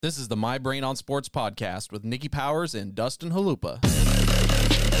This is the My Brain on Sports podcast with Nikki Powers and Dustin Halupa.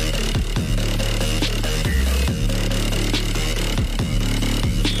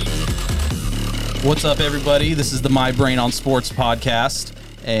 What's up, everybody? This is the My Brain on Sports podcast,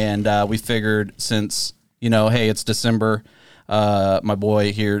 and we figured since, hey, it's December, my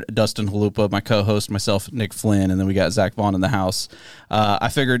boy here, Dustin Halupa, my co-host, myself, Nick Flynn, and then we got Zach Vaughn in the house. I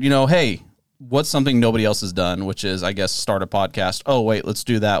figured, hey, what's something nobody else has done, which is, I guess, start a podcast. Oh, wait, let's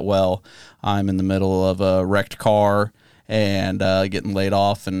do that. Well, I'm in the middle of a wrecked car and getting laid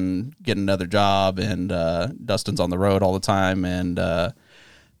off and getting another job, and Dustin's on the road all the time, and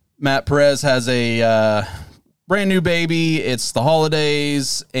Matt Perez has a brand new baby. It's the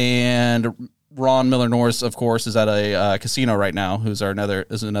holidays, and Ron Miller Norris, of course, is at a casino right now, who's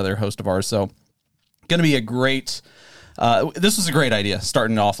another host of ours. So going to be a great this was a great idea,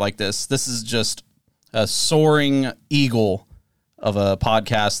 starting off like this. This is just a soaring eagle of a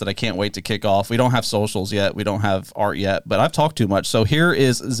podcast that I can't wait to kick off. We don't have socials yet. We don't have art yet, but I've talked too much. So here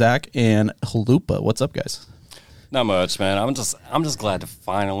is Zach and Halupa. What's up, guys? Not much, man. I'm just glad to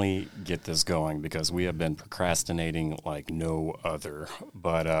finally get this going because we have been procrastinating like no other.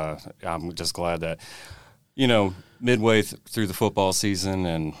 But I'm just glad that, midway through the football season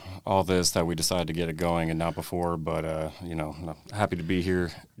and all this that we decided to get it going and not before. But, I'm happy to be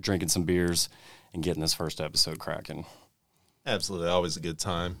here drinking some beers and getting this first episode cracking. Absolutely. Always a good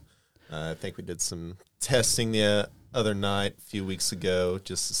time. I think we did some testing the other night a few weeks ago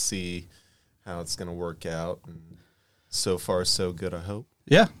just to see how it's going to work out. And so far, so good, I hope.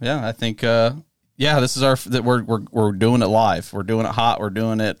 Yeah. I think, this is we're doing it live. We're doing it hot. We're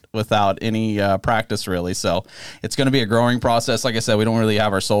doing it without any practice, really. So it's going to be a growing process. Like I said, we don't really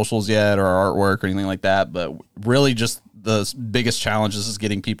have our socials yet or our artwork or anything like that, but really just the biggest challenge is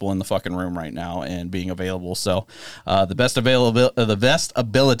getting people in the fucking room right now and being available. So the best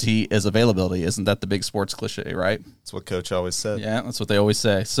ability is availability. Isn't that the big sports cliche, right? That's what Coach always said. Yeah, that's what they always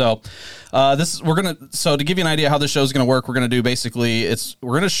say. So to give you an idea how this show is going to work, we're going to do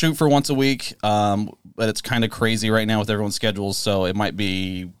we're going to shoot for once a week, but it's kind of crazy right now with everyone's schedules. So it might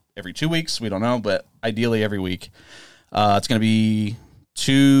be every 2 weeks. We don't know, but ideally every week. It's going to be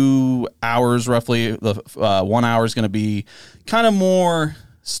 2 hours roughly. The 1 hour is going to be kind of more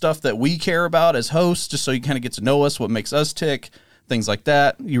stuff that we care about as hosts, just so you kind of get to know us, what makes us tick, things like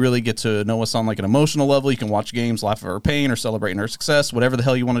that. You really get to know us on like an emotional level. You can watch games, laugh at our pain, or celebrate our success, whatever the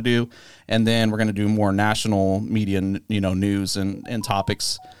hell you want to do. And then we're going to do more national media, news and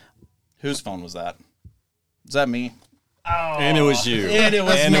topics. Whose phone was that? Is that me? Oh, and it was you. And it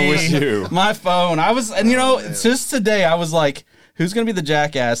was you. My phone. Just today I was like, who's going to be the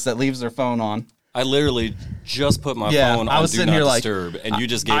jackass that leaves their phone on? I literally just put my phone on Do Not Disturb, and you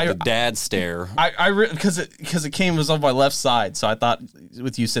just gave the dad stare. Because it was on my left side, so I thought,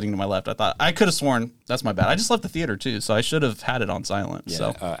 with you sitting to my left, I could have sworn, that's my bad. I just left the theater, too, so I should have had it on silent. Yeah,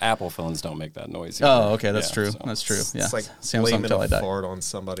 so Apple phones don't make that noise either. Oh, okay, that's true. So. That's true, yeah. It's like Samsung blaming a fart on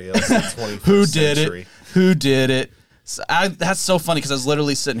somebody else in the 21st century. Who did it? So that's so funny because I was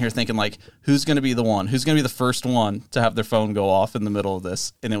literally sitting here thinking, like, who's going to be the one? Who's going to be the first one to have their phone go off in the middle of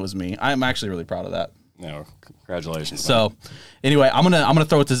this? And it was me. I'm actually really proud of that. No, congratulations. So, anyway, I'm gonna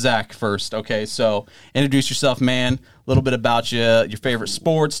throw it to Zach first. Okay, so introduce yourself, man. A little bit about you, your favorite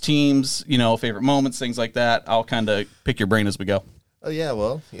sports teams, favorite moments, things like that. I'll kind of pick your brain as we go. Oh yeah,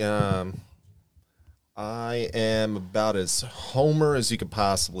 well, I am about as homer as you could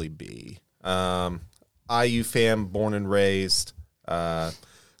possibly be. IU fan, born and raised.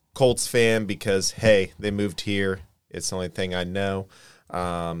 Colts fan because, hey, they moved here. It's the only thing I know.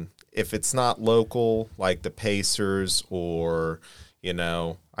 If it's not local, like the Pacers or,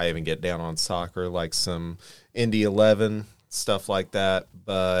 I even get down on soccer, like some Indy 11, stuff like that.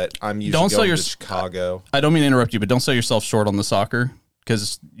 But I'm usually going to Chicago. I don't mean to interrupt you, but don't sell yourself short on the soccer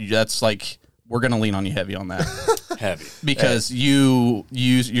because that's like we're going to lean on you heavy on that. Heavy. Because you're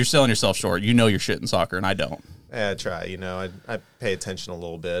selling yourself short. You know your shit in soccer, and I don't. Yeah, I try. I pay attention a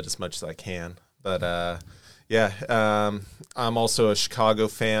little bit as much as I can. But, I'm also a Chicago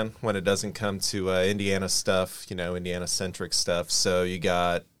fan when it doesn't come to Indiana stuff, Indiana-centric stuff. So you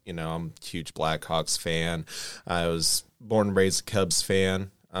got, I'm a huge Blackhawks fan. I was born and raised a Cubs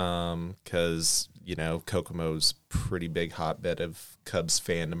fan because, Kokomo's pretty big hotbed of Cubs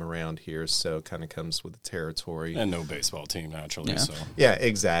fandom around here, so it kind of comes with the territory. And no baseball team, naturally. Yeah, so. Yeah,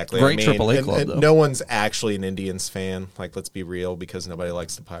 exactly. Great AAA club, though. No one's actually an Indians fan, like, let's be real, because nobody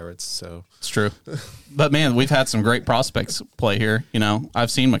likes the Pirates, so. It's true. But, man, we've had some great prospects play here.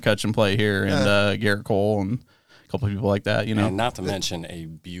 I've seen McCutcheon play here and Garrett Cole and a couple of people like that, And not to mention a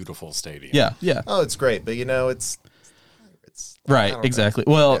beautiful stadium. Yeah. Oh, it's great, but, it's I Right, don't know. exactly.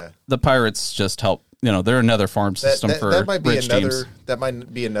 Well, Yeah. the Pirates just help. They're another farm system for that might be rich another teams. that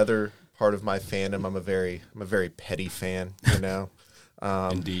might be another part of my fandom. I'm a very petty fan, you know.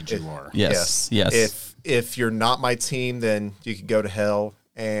 Indeed, you are. Yes. If you're not my team, then you could go to hell,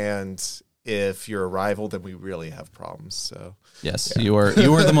 and if you're a rival, then we really have problems. So Yes, you are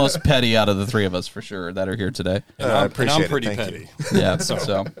the most petty out of the three of us for sure that are here today. And I I'm appreciate it. pretty Thank petty. Yeah.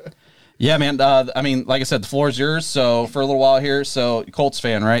 So, yeah, man. I mean, like I said, the floor is yours. So for a little while here, so Colts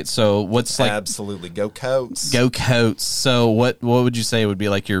fan, right? So what's like absolutely go Coats. go Coats? So what would you say would be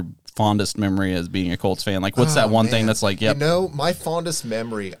like your fondest memory as being a Colts fan? Like, what's that one thing Man. that's like, yep, You know, my fondest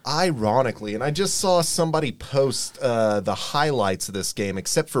memory, ironically, and I just saw somebody post the highlights of this game,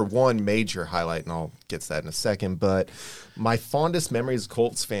 except for one major highlight, and I'll get to that in a second. But my fondest memory as a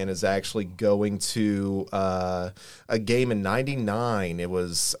Colts fan is actually going to a game in '99.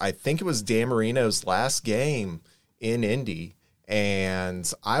 I think it was Dan Marino's last game in Indy,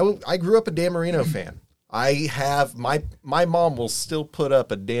 and I grew up a Dan Marino fan. I have my mom will still put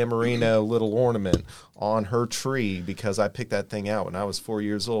up a Dan Marino little ornament on her tree because I picked that thing out when I was 4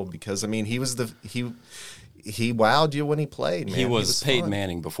 years old. Because I mean, he wowed you when he played. Man. He was Peyton fun.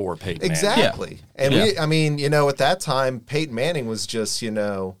 Manning before Peyton Manning. Exactly, and Yeah. I mean, at that time, Peyton Manning was just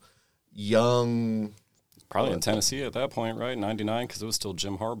young. Probably in Tennessee at that point, right? 99, because it was still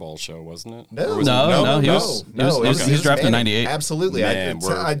Jim Harbaugh's show, wasn't it? No, Or was it- No, he was drafted in Manning. 98. Absolutely, Man,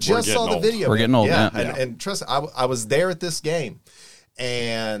 I just we're saw the getting video. We're getting old, yeah. And trust, I was there at this game,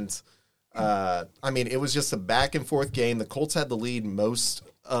 and I mean, it was just a back and forth game. The Colts had the lead most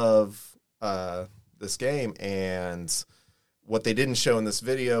of this game, and what they didn't show in this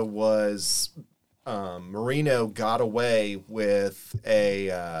video was Marino got away with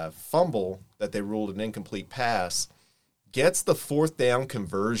a fumble that they ruled an incomplete pass, gets the fourth down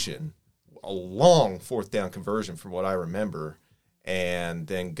conversion, a long fourth down conversion from what I remember, and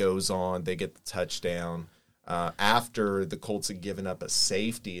then goes on. They get the touchdown after the Colts had given up a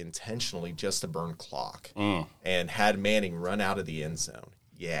safety intentionally just to burn clock and had Manning run out of the end zone.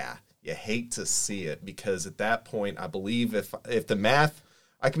 Yeah, you hate to see it because at that point, I believe if the math,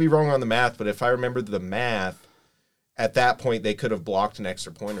 I could be wrong on the math, but if I remember the math, at that point they could have blocked an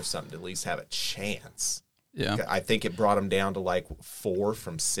extra point or something to at least have a chance. yeah. I think it brought them down to like 4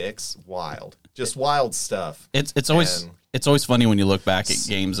 from 6. Wild, just wild stuff. It's always And- it's always funny when you look back at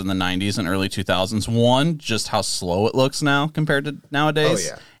games in the 90s and early 2000s. One, just how slow it looks now compared to nowadays.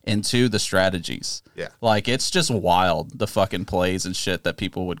 Oh, yeah. And two, the strategies. Yeah. Like, it's just wild, the fucking plays and shit that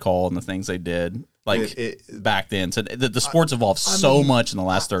people would call and the things they did. Like, back then. So the sport's evolved so much in the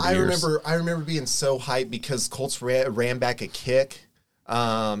last 30 years. I remember being so hyped because Colts ran back a kick.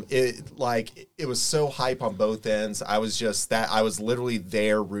 It was so hype on both ends. I was literally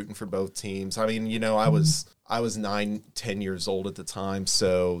there rooting for both teams. I mean, I was 9-10 years old at the time,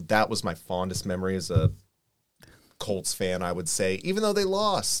 so that was my fondest memory as a Colts fan, I would say, even though they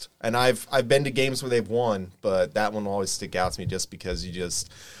lost. And I've been to games where they've won, but that one will always stick out to me just because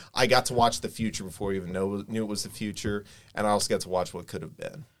I got to watch the future before I even knew it was the future, and I also got to watch what could have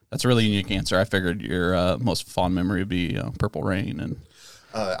been. That's a really unique answer. I figured your most fond memory would be Purple Rain. And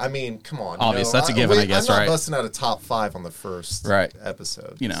I mean, come on. Obvious, that's a given, I guess, I'm not right? busting out a top 5 on the first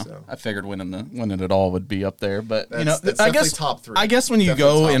episode. So. I figured winning it all would be up there. But, That's I definitely guess top 3. I guess when you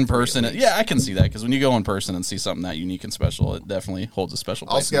Definitely go top in 3 at person, least. yeah, I can see that because when you go in person and see something that unique and special, it definitely holds a special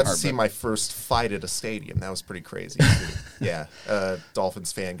I place. also in your got to heart, see but- my first fight at a stadium. That was pretty crazy. Too. Yeah.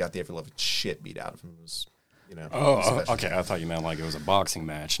 Dolphins fan got the ever-loving shit beat out of him. It was, special. Okay. I thought you meant like it was a boxing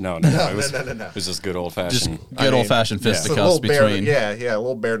match. No. It was, no. It was just good old fashioned. Good old fashioned It's a fisticuffs little bare, between. a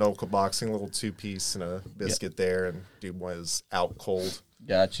little bare knuckle boxing, a little 2-piece and a biscuit there, and dude was out cold.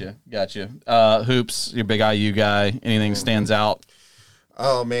 Gotcha. Hoops, you're a big IU guy. Anything stands out?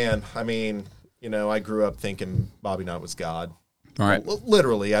 Oh man, I mean, I grew up thinking Bobby Knight was God. All right.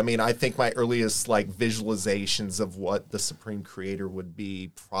 Literally, I mean, I think my earliest visualizations of what the Supreme Creator would be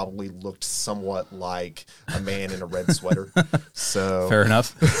probably looked somewhat like a man in a red sweater. So Fair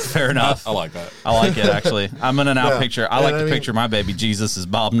enough. I like that. I like it, actually. I'm going to now picture. I like to mean- picture my baby Jesus as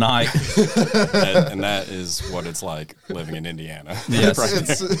Bob Knight. and that is what it's like living in Indiana. Yes.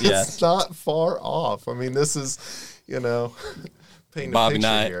 it's Yes. not far off. I mean, this is, painting Bobby a picture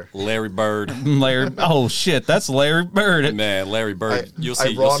Knight, here. Larry Bird. Larry. Oh, shit. That's Larry Bird. Man, Larry Bird. You'll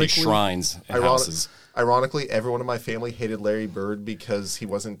see ironically- shrines and houses. Ironically, everyone in my family hated Larry Bird because he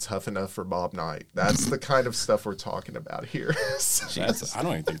wasn't tough enough for Bob Knight. That's the kind of stuff we're talking about here. I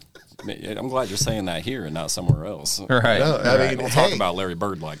don't even think. I'm glad you're saying that here and not somewhere else. Right. No, I mean, Don't hey, talk about Larry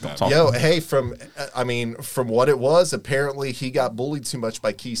Bird like that. yo, hey, from what it was, apparently he got bullied too much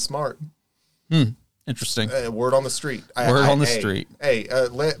by Keith Smart. Interesting. Word on the street. Word on the street. Hey,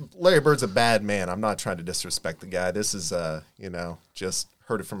 Larry Bird's a bad man. I'm not trying to disrespect the guy. This is, just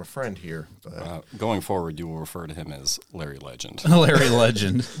heard it from a friend here. But. Going forward, you will refer to him as Larry Legend. Larry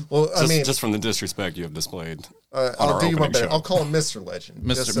Legend. Well, just from the disrespect you have displayed. I'll do you one better. I'll call him Mr. Legend.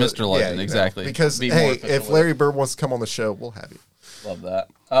 Mr. Legend, exactly. Because, if Larry Bird wants to come on the show, we'll have you. Love that.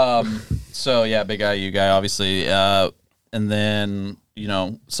 So, yeah, big IU guy, obviously. And then,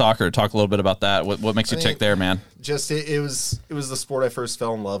 soccer. Talk a little bit about that. What makes you tick there, man? Just it was the sport I first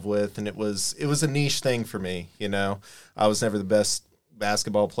fell in love with, and it was a niche thing for me. I was never the best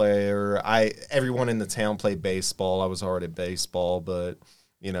basketball player. Everyone in the town played baseball. I was already at baseball, but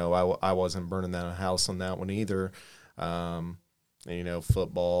I wasn't burning down a house on that one either.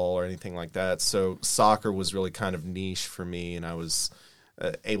 Football or anything like that. So soccer was really kind of niche for me, and I was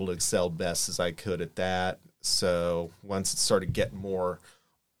able to excel best as I could at that. So once it started getting more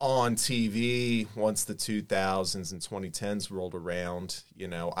on TV, once the 2000s and 2010s rolled around,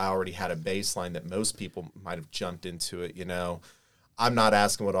 I already had a baseline that most people might have jumped into it. I'm not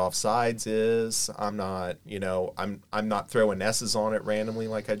asking what offsides is. I'm not, I'm not throwing S's on it randomly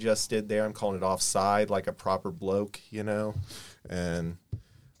like I just did there. I'm calling it offside like a proper bloke, and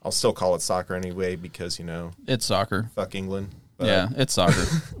I'll still call it soccer anyway because, it's soccer. Fuck England. But, yeah, it's soccer.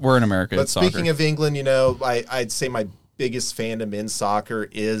 We're in America. But it's speaking soccer. of England, I'd say my biggest fandom in soccer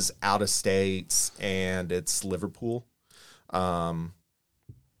is out of states, and it's Liverpool.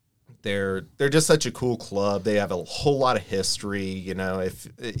 They're just such a cool club. They have a whole lot of history. I'm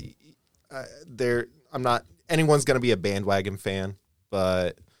not anyone's going to be a bandwagon fan,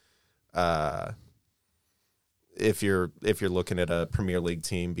 but if you're looking at a Premier League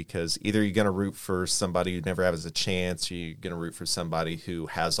team, because either you're going to root for somebody who never has a chance, or you're going to root for somebody who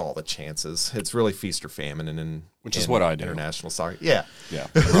has all the chances. It's really feast or famine, which is what I do. International soccer, yeah.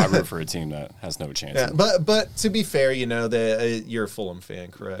 I root for a team that has no chance. Yeah, but to be fair, you're a Fulham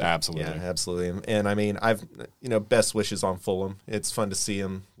fan, correct? Absolutely, yeah, absolutely. And I mean, I've best wishes on Fulham. It's fun to see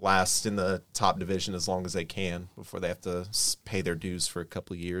them last in the top division as long as they can before they have to pay their dues for a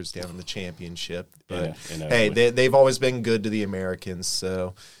couple of years down in the Championship. But hey, they've always been good to the Americans,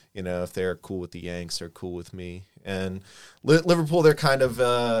 so if they're cool with the Yanks, they're cool with me. And Liverpool, they're kind of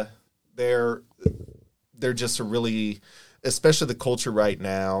they're just a really, especially the culture right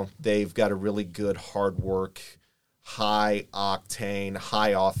now, they've got a really good hard work, high octane,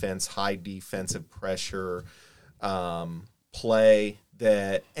 high offense, high defensive pressure play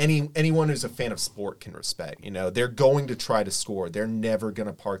that anyone who's a fan of sport can respect. They're going to try to score. They're never going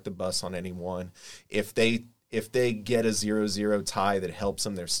to park the bus on anyone. If they get a 0-0 tie that helps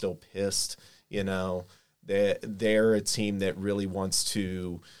them, they're still pissed. They're a team that really wants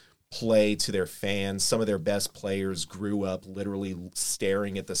to play to their fans. Some of their best players grew up literally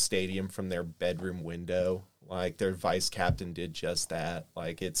staring at the stadium from their bedroom window. Like their vice captain did just that.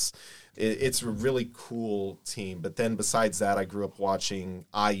 Like it's a really cool team. But then besides that, I grew up watching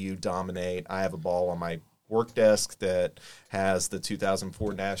IU dominate. I have a ball on my work desk that has the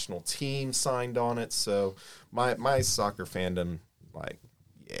 2004 national team signed on it. So my soccer fandom,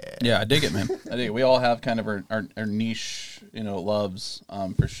 yeah, I dig it, man. I dig it. We all have kind of our niche, loves,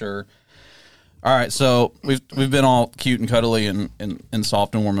 for sure. All right, so we've been all cute and cuddly and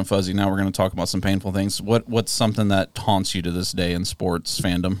soft and warm and fuzzy. Now we're going to talk about some painful things. What's something that haunts you to this day in sports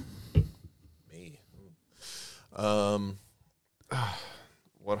fandom? Me,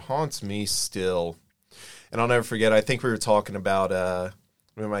 what haunts me still, and I'll never forget. I think we were talking about.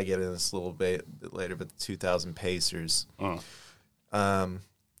 We might get into this a little bit later, but the 2000 Pacers.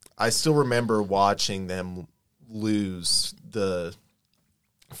 I still remember watching them lose the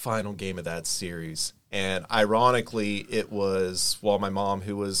final game of that series. And ironically, it was my mom,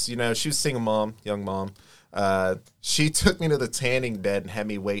 who was, she was a single mom, young mom. She took me to the tanning bed and had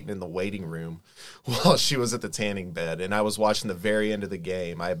me waiting in the waiting room while she was at the tanning bed. And I was watching the very end of the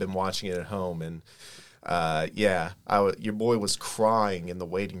game. I had been watching it at home. And your boy was crying in the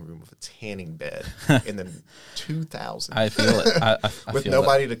waiting room of a tanning bed in the 2000s. I feel it. I with feel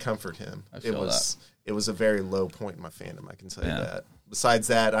nobody to comfort him. It was a very low point in my fandom, I can tell you that. Besides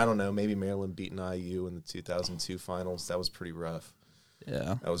that, I don't know, maybe Maryland beating IU in the 2002 finals. That was pretty rough.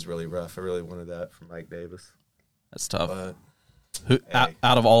 Yeah. That was really rough. I really wanted that from Mike Davis. That's tough. But,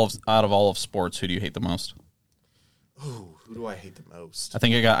 out of all of sports, who do you hate the most? Ooh, who do I hate the most? I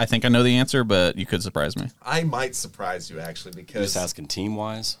think I know the answer, but you could surprise me. I might surprise you actually because just asking team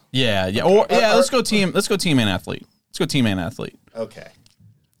wise. Yeah. Let's go team. Let's go team and athlete. Let's go team and athlete. Okay.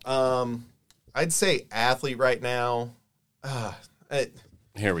 I'd say athlete right now.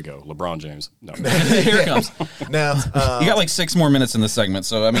 Here we go. LeBron James. No. Here it comes. No. You got like 6 more minutes in this segment,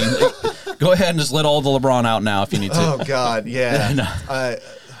 so I mean, Go ahead and just let all the LeBron out now if you need to. Oh God, yeah. No.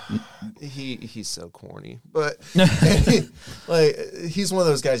 He's so corny, but like he's one of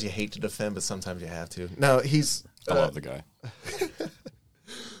those guys you hate to defend, but sometimes you have to. No, he's. I love the guy.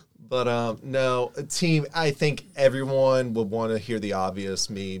 But no, team. I think everyone would want to hear the obvious.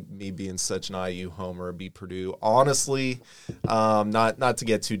 Me being such an IU homer, be Purdue. Honestly, not to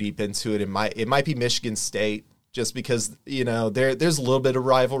get too deep into it. It might be Michigan State, just because there's a little bit of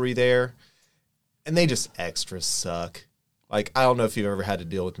rivalry there, and they just extra suck. Like, I don't know if you've ever had to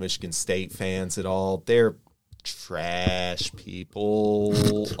deal with Michigan State fans at all. They're trash people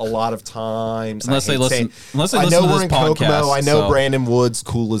a lot of times. Unless they listen to this I know we're in podcast, Kokomo. I know so. Brandon Wood's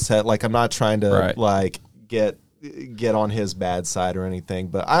cool as heck. Like, I'm not trying to Right. like get on his bad side or anything.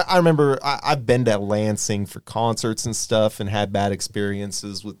 But I remember I've been to Lansing for concerts and stuff and had bad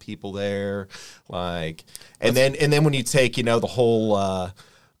experiences with people there. Like, and then when you take the whole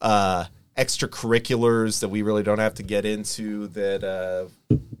extracurriculars that we really don't have to get into that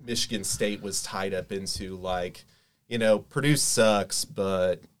Michigan State was tied up into, like, Purdue sucks,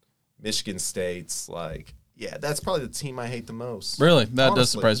 but Michigan State's like, yeah, that's probably the team I hate the most. Really? That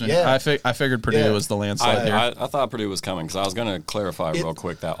does Honestly. surprise me. Yeah. I figured Purdue was the landslide here. I thought Purdue was coming because I was going to clarify real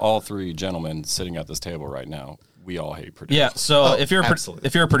quick that all three gentlemen sitting at this table right now, we all hate Purdue. Yeah, so if you're absolutely.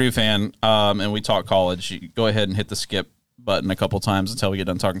 a Purdue fan and we talk college, you go ahead and hit the skip button a couple times until we get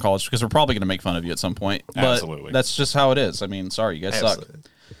done talking college, because we're probably going to make fun of you at some point. But Absolutely. that's just how it is. I mean, sorry, you guys Absolutely.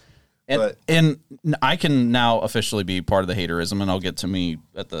 suck. And I can now officially be part of the haterism, and I'll get to me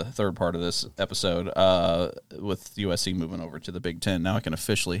at the third part of this episode with USC moving over to the Big Ten. Now I can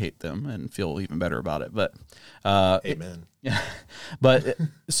officially hate them and feel even better about it. But Amen. yeah, but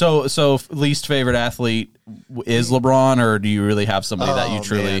so least favorite athlete is LeBron, or do you really have somebody that you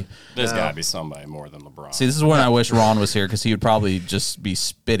truly? Man. There's got to be somebody more than LeBron. See, this is when I wish Ron was here, because he would probably just be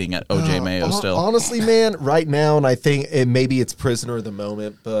spitting at OJ Mayo still. Honestly, man, right now, and I think maybe it's prisoner of the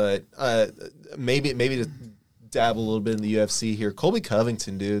moment, but maybe to dabble a little bit in the UFC here. Colby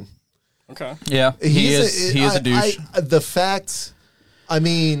Covington, dude. Okay. Yeah, he is a douche. The fact, I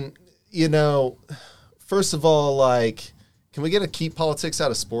mean, first of all, like, can we get a keep politics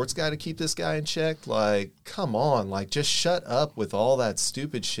out of sports guy to keep this guy in check? Like, come on, like, just shut up with all that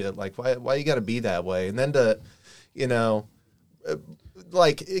stupid shit. Like, why you got to be that way? And then to,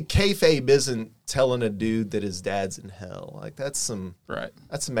 like, kayfabe isn't telling a dude that his dad's in hell. Like, that's some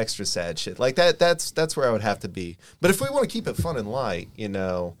extra sad shit. Like, that's where I would have to be. But if we want to keep it fun and light,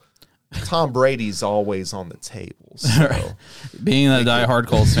 Tom Brady's always on the table. So, Being a diehard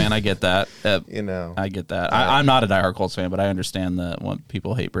Colts fan, I get that. I get that. I'm not a diehard Colts fan, but I understand that when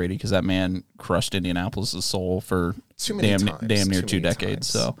people hate Brady, because that man crushed Indianapolis' soul for Too many times. damn near Too 2 many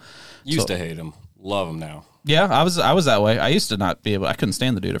decades. times. So Used to hate him. Love him now. yeah, I was that way. I used to not be able. I couldn't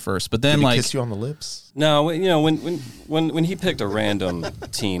stand the dude at first, but then Did he like kiss you on the lips? No, when he picked a random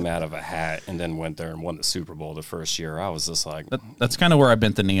team out of a hat and then went there and won the Super Bowl the first year, I was just like, that's kind of where I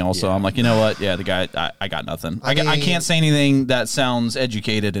bent the knee. Also, Yeah. I'm like, you know what? Yeah, the guy. I got nothing. I mean- can't say anything that sounds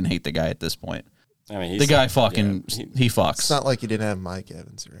educated and hate the guy at this point. I mean, The guy fucking he fucks. It's not like you didn't have Mike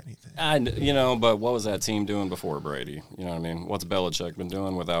Evans or anything. but what was that team doing before Brady? You know what I mean? What's Belichick been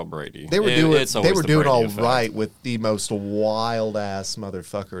doing without Brady? They were It's always the Brady all effect. right with the most wild ass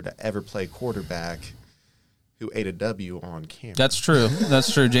motherfucker to ever play quarterback, who ate a W on camera. That's true.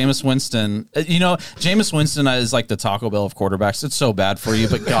 That's true. Jameis Winston. Jameis Winston is like the Taco Bell of quarterbacks. It's so bad for you,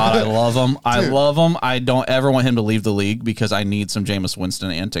 but God, I love him. I love him. I don't ever want him to leave the league, because I need some Jameis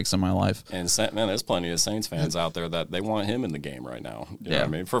Winston antics in my life. And man, there's plenty of Saints fans out there that they want him in the game right now. You know what I Yeah.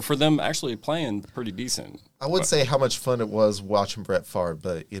 mean? For them actually playing pretty decent. I would say how much fun it was watching Brett Favre,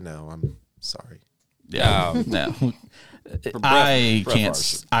 but I'm sorry. Yeah. No. I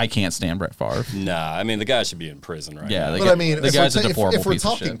can't stand Brett Favre. Nah, I mean the guy should be in prison right Yeah, now. But I mean, the guy's a deplorable if we're piece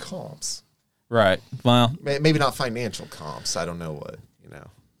of talking shit. comps, Right. Well, maybe not financial comps. I don't know what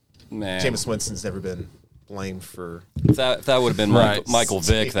Man, Jameis Winston's never been blamed for. if that would have been Right. Michael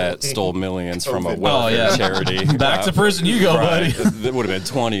Vick that stole millions from a COVID. welfare yeah. charity. Back to prison you go, buddy. That would have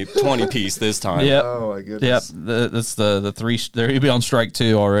been 20 piece this time. Yep. Oh my Yep. goodness. That's the three. There, he'd be on strike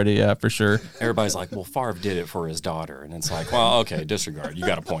 2 already. Yeah, for sure. Everybody's like, well, Favre did it for his daughter. And it's like, well, okay, disregard. You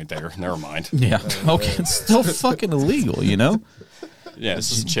got a point there. Never mind. Yeah. Okay. It's still fucking illegal, Yeah, Yeah, it's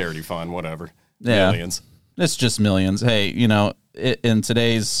just a charity fund, whatever. Yeah. Millions. it's just millions. Hey, in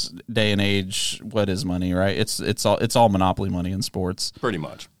today's day and age, what is money, right? It's all monopoly money in sports. Pretty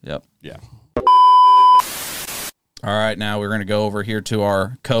much. Yep. Yeah. All right, now we're going to go over here to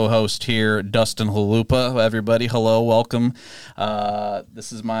our co-host here, Dustin Halupa. Everybody, hello, welcome.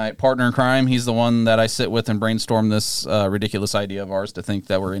 This is my partner in crime. He's the one that I sit with and brainstorm this ridiculous idea of ours to think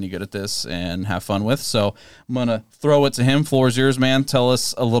that we're any good at this and have fun with. So I'm going to throw it to him. Floor is yours, man. Tell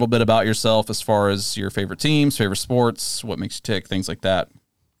us a little bit about yourself as far as your favorite teams, favorite sports, what makes you tick, things like that.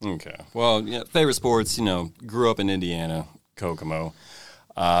 Okay. Well, yeah, favorite sports, grew up in Indiana, Kokomo.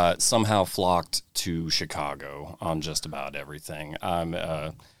 Somehow flocked to Chicago on just about everything.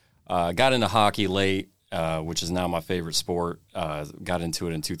 Got into hockey late, which is now my favorite sport. Got into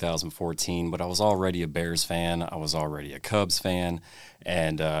it in 2014, but I was already a Bears fan. I was already a Cubs fan,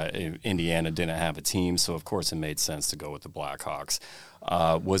 and Indiana didn't have a team, so of course it made sense to go with the Blackhawks.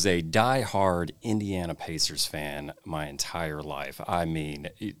 Was a diehard Indiana Pacers fan my entire life. I mean,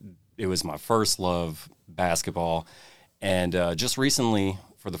 it was my first love, basketball. And just recently,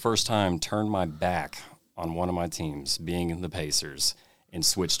 for the first time, turned my back on one of my teams, being the Pacers, and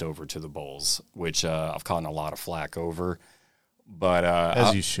switched over to the Bulls, which I've caught a lot of flack over. But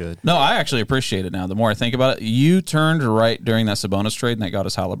As you should. No, I actually appreciate it now. The more I think about it, you turned right during that Sabonis trade, and that got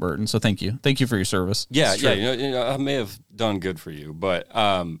us Halliburton. So thank you. Thank you for your service. Yeah, I may have done good for you, but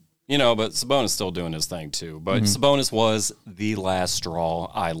but Sabonis still doing his thing too. But Sabonis was the last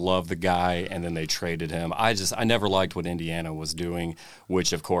straw. I love the guy, and then they traded him. I never liked what Indiana was doing,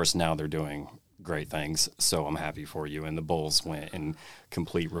 which of course now they're doing great things. So I'm happy for you. And the Bulls went in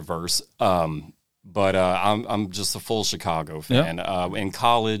complete reverse. But I'm just a full Chicago fan. Yep. In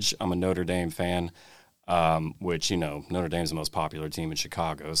college, I'm a Notre Dame fan, which Notre Dame's the most popular team in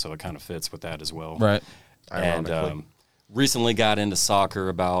Chicago, so it kind of fits with that as well. Right. And recently got into soccer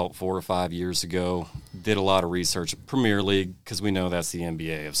about 4 or 5 years ago. Did a lot of research, Premier League, because we know that's the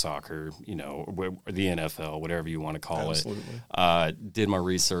NBA of soccer, or the NFL, whatever you want to call it. Did my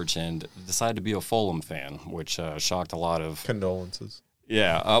research and decided to be a Fulham fan, which shocked a lot of... Condolences.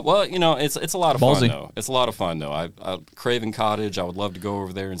 Yeah, it's a lot of Ballsy. fun, though. It's a lot of fun, though. I Craven Cottage, I would love to go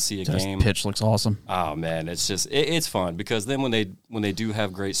over there and see a game. Pitch looks awesome. Oh, man, it's just, it's fun, because then when they do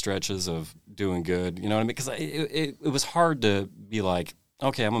have great stretches of doing good, you know what I mean? Because it was hard to be like,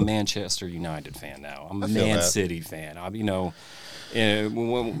 okay, I'm a Manchester United fan now. I'm a Man City fan.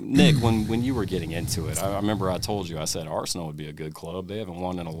 Nick, when you were getting into it, I remember I told you, I said Arsenal would be a good club. They haven't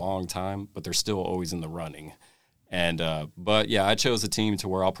won in a long time, but they're still always in the running. And but yeah, I chose a team to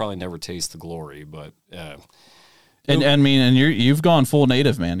where I'll probably never taste the glory. But and you've gone full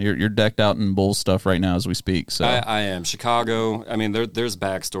native, man. You're decked out in Bulls stuff right now as we speak. So I am Chicago. I mean, there's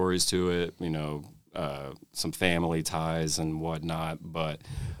backstories to it. Some family ties and whatnot. But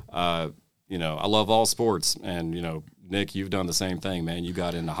I love all sports, and Nick, you've done the same thing, man. You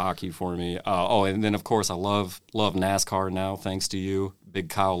got into hockey for me. And then of course I love NASCAR now, thanks to you. Big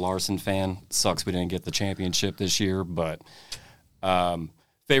Kyle Larson fan. Sucks we didn't get the championship this year, but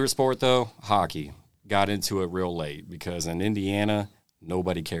favorite sport though, hockey. Got into it real late because in Indiana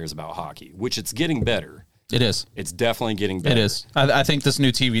nobody cares about hockey, which it's getting better. It is. It's definitely getting better. It is. I think this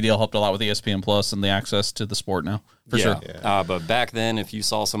new TV deal helped a lot with ESPN Plus and the access to the sport now, for sure. Yeah. But back then, if you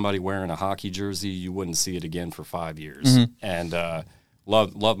saw somebody wearing a hockey jersey, you wouldn't see it again for 5 years. Mm-hmm. And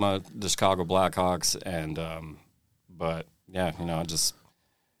love the Chicago Blackhawks, and but yeah, just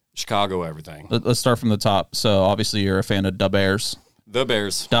Chicago everything. Let's start from the top. So obviously you're a fan of the Bears. The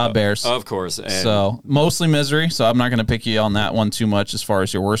Bears. Bears. Of course. And so mostly misery. So I'm not going to pick you on that one too much as far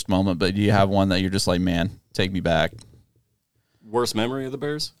as your worst moment, but do you have one that you're just like, man, take me back? Worst memory of the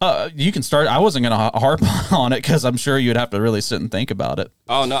Bears? You can start. I wasn't going to harp on it because I'm sure you'd have to really sit and think about it.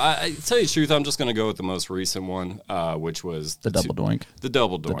 Oh, no. I tell you the truth, I'm just going to go with the most recent one, which was... The double doink. The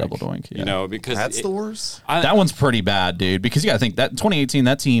double doink. The double doink, yeah. Because... That's the worst? That one's pretty bad, dude, because you got to think that 2018,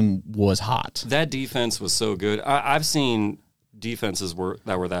 that team was hot. That defense was so good. I've seen... defenses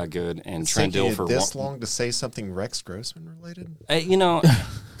that were that good, and Trent Dilfer this long to say something Rex Grossman related.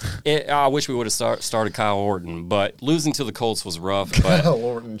 I wish we would have started Kyle Orton, but losing to the Colts was rough. But Kyle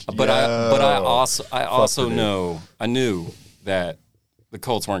Orton, I knew that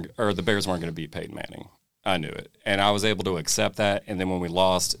the Bears weren't going to beat Peyton Manning. I knew it, and I was able to accept that. And then when we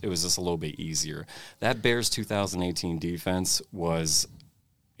lost, it was just a little bit easier. That Bears 2018 defense was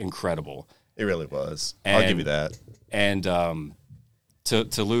incredible. It really was. I'll give you that. And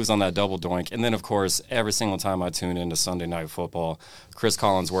to lose on that double doink. And then, of course, every single time I tune into Sunday Night Football, Chris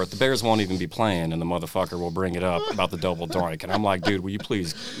Collinsworth, the Bears won't even be playing, and the motherfucker will bring it up about the double doink. And I'm like, dude, will you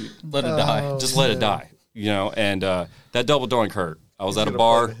please let it die? Just let it die. And that double doink hurt. I was at a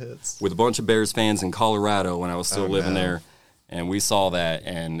bar with a bunch of Bears fans in Colorado when I was still living there, and we saw that,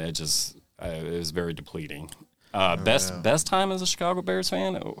 and it was very depleting. Best time as a Chicago Bears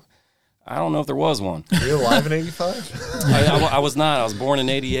fan? I don't know if there was one. Were you alive in '85? I was not. I was born in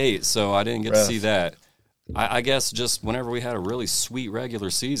 '88, so I didn't get to Rough. see that. I guess just whenever we had a really sweet regular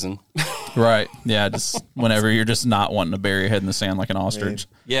season. Right. Yeah. Just whenever you're just not wanting to bury your head in the sand like an ostrich.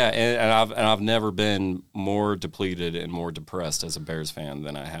 Yeah, and I've never been more depleted and more depressed as a Bears fan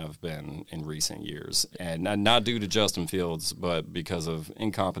than I have been in recent years, and not due to Justin Fields, but because of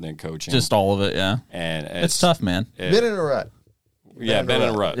incompetent coaching. Just all of it. Yeah. And It's tough, man. Been in a rut. Yeah, been in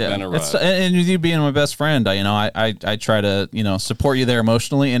a rut. Yeah. Been in a rut. And with you being my best friend, I try to, support you there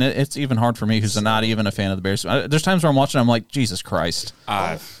emotionally. And it's even hard for me who's not even a fan of the Bears. There's times where I'm watching, I'm like, Jesus Christ.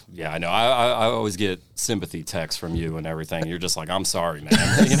 Yeah, I know. I always get sympathy texts from you and everything. You're just like, I'm sorry, man.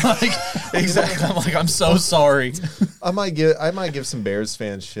 Exactly. I'm like, I'm so sorry. I might give some Bears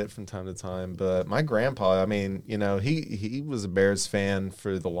fans shit from time to time, but my grandpa, I mean, he was a Bears fan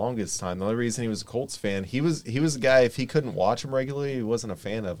for the longest time. The only reason he was a Colts fan, he was a guy, if he couldn't watch him regularly, he wasn't a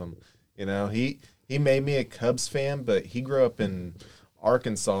fan of him. He made me a Cubs fan, but he grew up in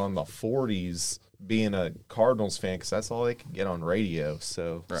Arkansas in the 40s being a Cardinals fan because that's all they could get on radio.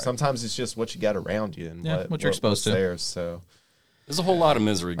 So sometimes it's just what you got around you and what you're exposed to. There, so. There's a whole lot of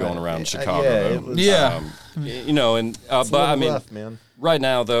misery going around Chicago, yeah, though. it was- Yeah. But I mean, rough, man. right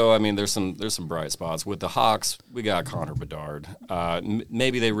now though, I mean, there's some bright spots with the Hawks. We got Connor Bedard.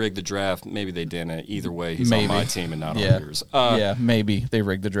 Maybe they rigged the draft, maybe they didn't. Either way, he's on my team and not on yours. Yeah, maybe they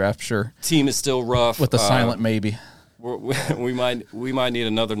rigged the draft. Sure. Team is still rough With the silent maybe. We might need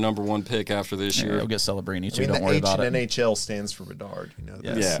another number one pick after this year. We'll get Celebrini too. I mean, Don't the worry H about in it. NHL stands for Bedard.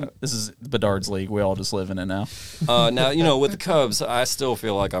 Yes. Yeah. This is Bedard's league. We all just live in it now. Now, with the Cubs, I still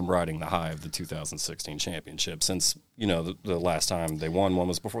feel like I'm riding the high of the 2016 championship since, the last time they won one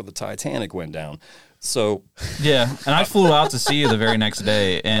was before the Titanic went down. So, Yeah, and I flew out to see you the very next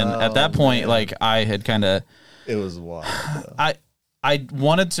day, and at that point, I had kind of, It was wild. Though. I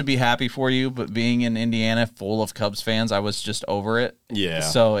wanted to be happy for you, but being in Indiana full of Cubs fans, I was just over it. Yeah.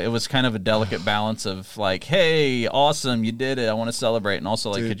 So it was kind of a delicate balance of like, hey, awesome, you did it. I want to celebrate, and also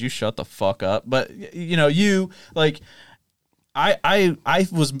like, could you shut the fuck up? But I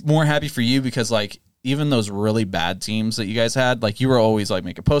was more happy for you because like even those really bad teams that you guys had, like you were always like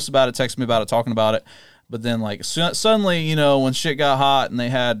making posts about it, texting me about it, talking about it. But then like suddenly, when shit got hot and they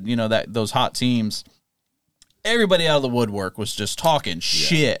had those hot teams. Everybody out of the woodwork was just talking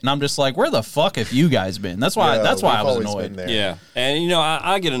shit, and I'm just like, "Where the fuck have you guys been?" That's why. That's why I was annoyed. Yeah, and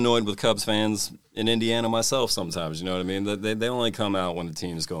I get annoyed with Cubs fans in Indiana myself sometimes. You know what I mean? They only come out when the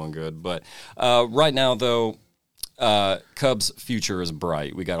team's going good. But right now, though, Cubs' future is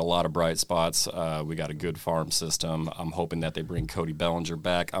bright. We got a lot of bright spots. We got a good farm system. I'm hoping that they bring Cody Bellinger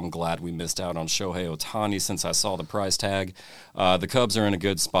back. I'm glad we missed out on Shohei Ohtani since I saw the price tag. The Cubs are in a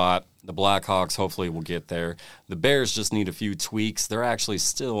good spot. The Blackhawks hopefully will get there. The Bears just need a few tweaks. They're actually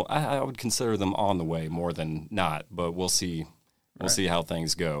still, I would consider them on the way more than not, but we'll see. We'll see how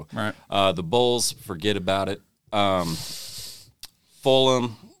things go. Right. The Bulls, forget about it.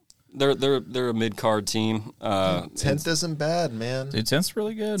 Fulham, they're a mid-card team. 10th isn't bad, man. Dude, 10th's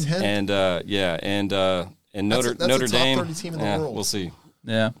really good. 10th. And Notre that's a top Dame. 30 team in the world. We'll see.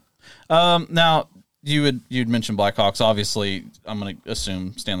 Yeah. Now you'd mentioned Blackhawks. Obviously, I'm going to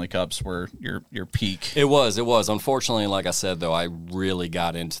assume Stanley Cups were your peak. It was. Unfortunately, like I said, though, I really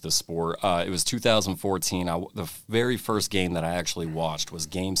got into the sport. It was 2014. The very first game that I actually watched was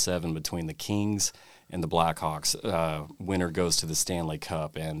Game 7 between the Kings and the Blackhawks. Winner goes to the Stanley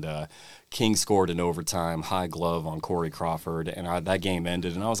Cup, and Kings scored in overtime, high glove on Corey Crawford, and that game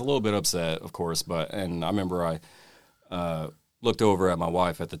ended, and I was a little bit upset, of course, and I remember I looked over at my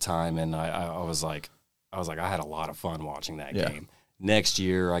wife at the time, and I was like, I had a lot of fun watching that game. Next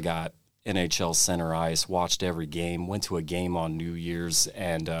year, I got NHL center ice, watched every game, went to a game on New Year's,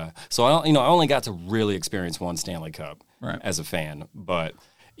 and so I only got to really experience one Stanley Cup as a fan. But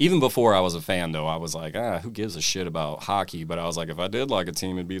even before I was a fan, though, I was like, who gives a shit about hockey? But I was like, if I did like a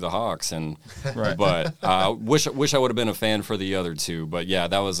team, it'd be the Hawks. And but I wish I would have been a fan for the other two. But yeah,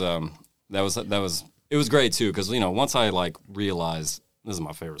 that was it was great too because once I like realized this is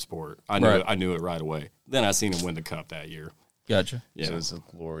my favorite sport, I knew it right away. Then I seen him win the cup that year. Gotcha. Yeah, It was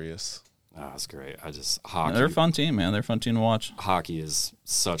glorious. That's great. Hockey. They're a fun team, man. They're a fun team to watch. Hockey is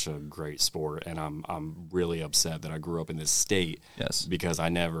such a great sport, and I'm really upset that I grew up in this state. Yes, because I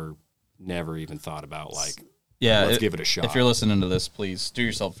never even thought about like. Yeah, let's give it a shot. If you're listening to this, please do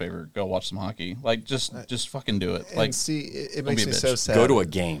yourself a favor. Go watch some hockey. Like, just fucking do it. Like, And see, it don't makes be a me bitch. so sad. Go to a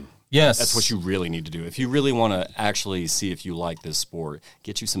game. yes, That's what you really need to do. If you really want to actually see if you like this sport,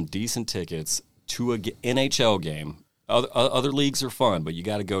 get you some decent tickets to a NHL game. other leagues are fun, but you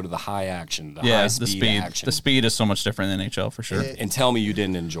got to go to the high action, the high speed action. The speed is so much different than NHL for sure. And tell me you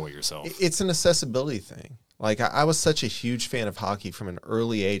didn't enjoy yourself. It's an accessibility thing. Like, I was such a huge fan of hockey from an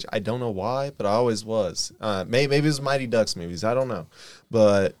early age. I don't know why, but I always was. Maybe it was Mighty Ducks movies. I don't know.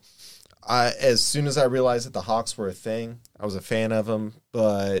 But as soon as I realized that the Hawks were a thing, I was a fan of them.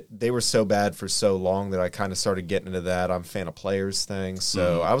 But they were so bad for so long that I kind of started getting into that. I'm a fan of players thing.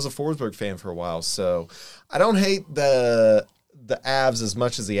 So I was a Forsberg fan for a while. So I don't hate the Avs as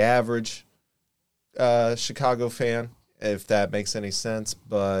much as the average Chicago fan, if that makes any sense.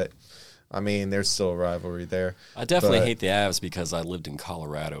 But I mean, there's still a rivalry there. I definitely hate the Avs because I lived in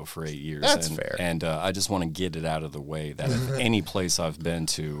Colorado for 8 years. That's fair. And I just want to get it out of the way that if any place I've been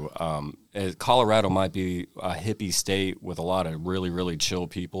to, Colorado might be a hippie state with a lot of really, really chill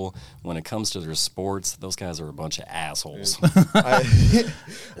people. When it comes to their sports, those guys are a bunch of assholes.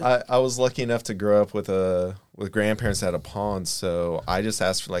 I was lucky enough to grow up with grandparents that had a pond, so I just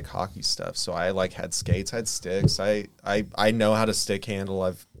asked for like hockey stuff. So I like had skates, I had sticks. I know how to stick handle.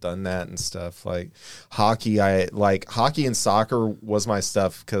 I've done that and stuff. Like hockey, hockey and soccer was my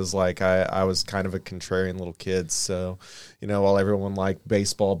stuff because like I was kind of a contrarian little kid. So, you know, while everyone liked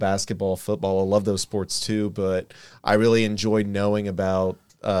baseball, basketball, football, I love those sports too. But I really enjoyed knowing about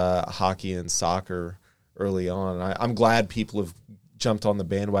hockey and soccer early on. I'm glad people have jumped on the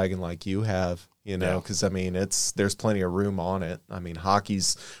bandwagon like you have. You know, because I mean, there's plenty of room on it. I mean,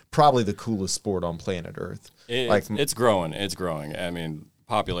 hockey's probably the coolest sport on planet Earth. It's growing. It's growing. I mean,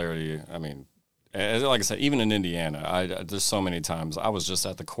 popularity. I mean, like I said, even in Indiana, there's so many times. I was just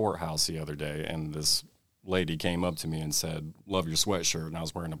at the courthouse the other day, and this lady came up to me and said, "Love your sweatshirt," and I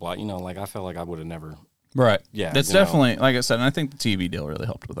was wearing a black. You know, like I felt like I would have never. Right. Yeah. That's definitely, like I said, and I think the TV deal really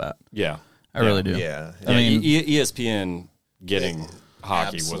helped with that. Yeah. I really do. Yeah. I mean, ESPN getting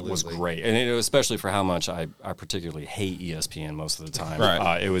hockey was great, and especially for how much I particularly hate ESPN most of the time.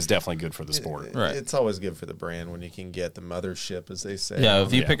 Right. It was definitely good for the sport. Right. It's always good for the brand when you can get the mothership, as they say. Yeah,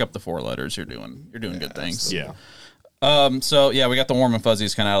 if you pick up the 4 letters, you're doing good things. Yeah. So yeah, we got the warm and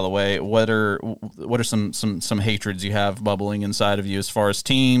fuzzies kind of out of the way. What are some hatreds you have bubbling inside of you as far as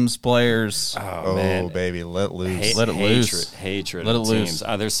teams, players? Oh man. baby, let loose. Let it loose. Hatred. Let it of loose.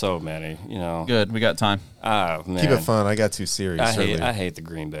 teams. There's so many. You know. Good, we got time. Man. Keep it fun. I got 2 series. I hate the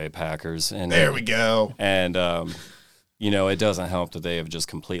Green Bay Packers. And there we go. And you know, it doesn't help that they have just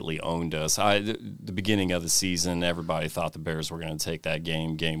completely owned us. The beginning of the season, everybody thought the Bears were going to take that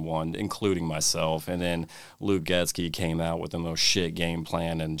game 1, including myself. And then Luke Getsky came out with the most shit game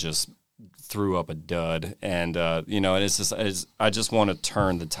plan and just threw up a dud. And, you know, I just want to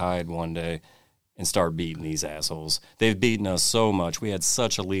turn the tide one day and start beating these assholes. They've beaten us so much. We had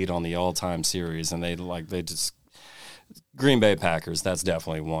such a lead on the all-time series, and they just Green Bay Packers, that's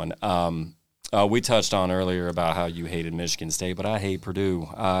definitely one. We touched on earlier about how you hated Michigan State, but I hate Purdue.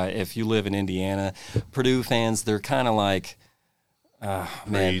 If you live in Indiana, Purdue fans, they're kind of like,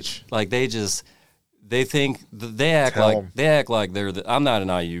 man, like they act like they're the. I'm not an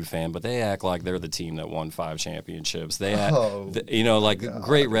IU fan, but they act like they're the team that won 5 championships. You know, like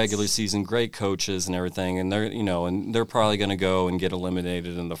great regular season, great coaches and everything, and they're probably going to go and get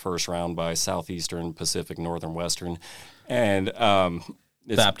eliminated in the first round by Southeastern, Pacific, Northern, Western, and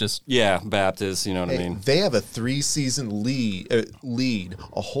Baptist. Yeah, Baptist, you know what I mean? They have a 3-season lead,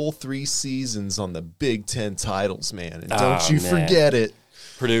 a whole 3 seasons on the Big Ten titles, man. And don't you forget it.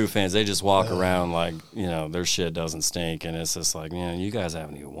 Purdue fans, they just walk around like, you know, their shit doesn't stink. And it's just like, man, you guys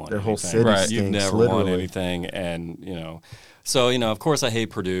haven't even won their anything. whole city stinks, You've never literally won anything. And, you know, so, you know, of course I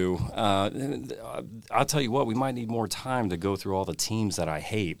hate Purdue. I'll tell you what, we might need more time to go through all the teams that I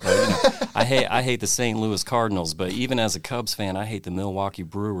hate. But, you know, I hate the St. Louis Cardinals, but even as a Cubs fan, I hate the Milwaukee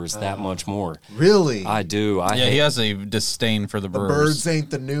Brewers that much more. Really? I do. He has a disdain for the Brewers. Birds ain't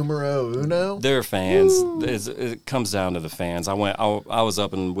the numero uno? They're fans. It comes down to the fans. I was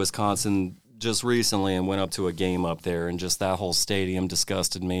up in Wisconsin just recently and went up to a game up there, and just that whole stadium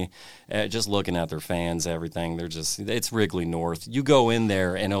disgusted me. Just looking at their fans, everything, it's Wrigley North. You go in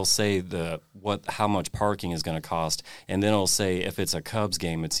there and it'll say how much parking is going to cost, and then it'll say if it's a Cubs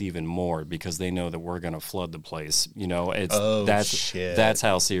game, it's even more because they know that we're going to flood the place. You know, that's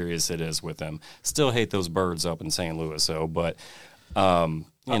how serious it is with them. Still hate those Birds up in St. Louis, though, but.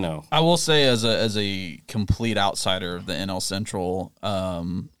 You know, I will say as a complete outsider of the NL Central,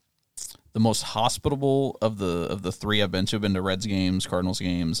 the most hospitable of the 3 I've been to Reds games, Cardinals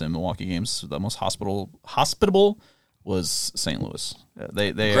games, and Milwaukee games. The most hospitable was St. Louis.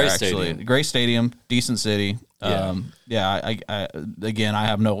 They are actually great stadium, decent city. Yeah. I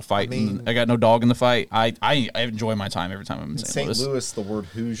have no fight. I got no dog in the fight. I enjoy my time every time I'm in St. Louis. St. Louis, the word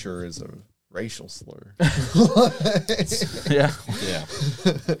Hoosier is racial slur. Yeah. Yeah.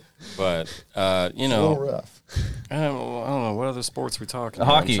 But, you It's a little know, rough. I don't know. What other sports we talking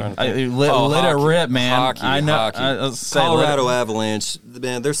about? Hockey. I'm trying to think. Let it hockey. rip, man. Hockey, I know. hockey. Colorado Avalanche,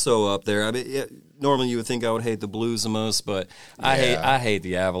 man, they're so up there. I mean, normally you would think I would hate the Blues the most, but I hate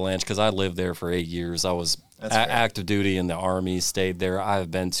the Avalanche because I lived there for 8 years. I was active duty in the Army, stayed there. I've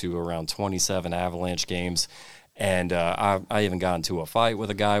been to around 27 Avalanche games, and I even got into a fight with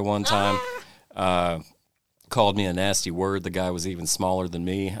a guy one time. Called me a nasty word. The guy was even smaller than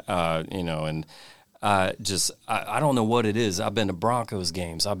me, you know, and I don't know what it is. I've been to Broncos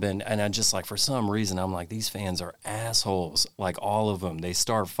games. And I just like, for some reason, I'm like, these fans are assholes. Like all of them. They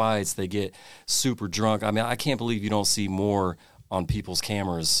start fights. They get super drunk. I mean, I can't believe you don't see more on people's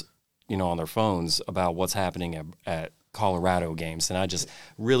cameras, you know, on their phones about what's happening at Colorado games, and I just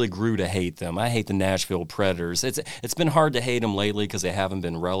really grew to hate them. I hate the Nashville Predators. It's been hard to hate them lately because they haven't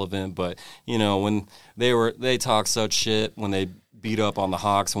been relevant, but you know, when they talk such shit when they beat up on the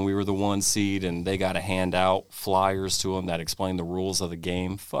Hawks when we were the 1 seed and they got to hand out flyers to them that explain the rules of the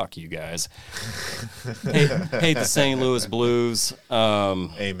game. Fuck you guys. hate the St. Louis Blues.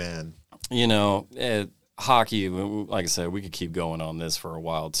 Amen. You know, hockey, like I said, we could keep going on this for a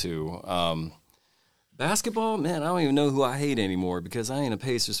while too. Basketball, man, I don't even know who I hate anymore because I ain't a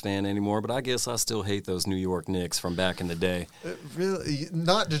Pacers fan anymore, but I guess I still hate those New York Knicks from back in the day. Really?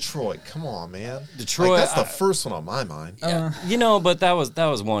 Not Detroit. Come on, man. Detroit, that's the first one on my mind. You know, but that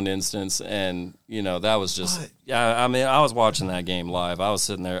was one instance, and you know that was just. Yeah, I mean, I was watching that game live. I was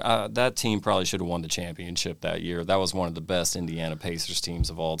sitting there. That team probably should have won the championship that year. That was one of the best Indiana Pacers teams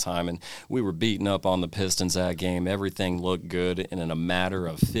of all time, and we were beating up on the Pistons that game. Everything looked good, and in a matter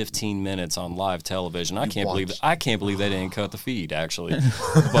of 15 minutes on live television, I can't believe they didn't cut the feed. Actually,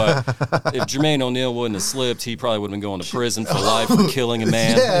 but if Jermaine O'Neal wouldn't have slipped, he probably would have been going to prison for life for killing a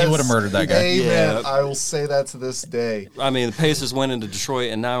man. Yes. He would have murdered that guy. Amen. Yeah. I will say that to this day. I mean, the Pacers went into Detroit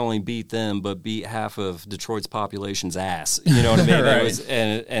and not only beat them, but beat half of Detroit's population's ass. You know what I mean? Right. It was,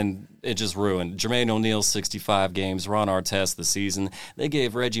 and it just ruined. Jermaine O'Neal, 65 games. Ron Artest the season. They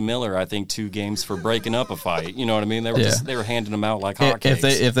gave Reggie Miller, I think, 2 games for breaking up a fight. You know what I mean? They were they were handing them out like hotcakes.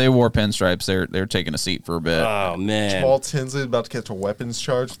 If they wore pinstripes, they're taking a seat for a bit. Oh man! Paul Tinsley about to catch a weapons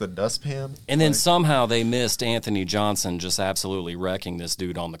charge with a dustpan. And then somehow they missed Anthony Johnson just absolutely wrecking this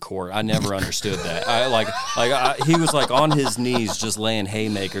dude on the court. I never understood that. He was like on his knees just laying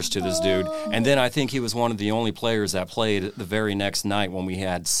haymakers to this dude. And then I think he was one of the only players that played the very next night when we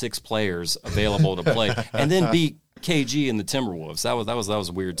had 6 players available to play, and then beat KG and the Timberwolves. That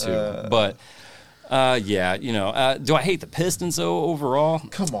was weird too. But yeah, you know, do I hate the Pistons though overall?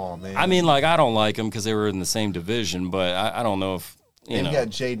 Come on, man. I mean, like I don't like them because they were in the same division, but I don't know if. You got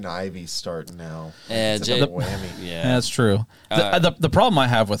Jaden Ivey starting now. It's a whammy. Yeah, That's true. The problem I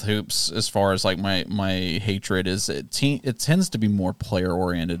have with hoops, as far as like my hatred, is it tends to be more player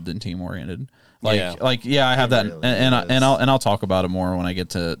oriented than team oriented. I have that, really and I'll talk about it more when I get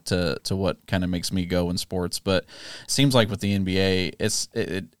to what kind of makes me go in sports. But it seems like with the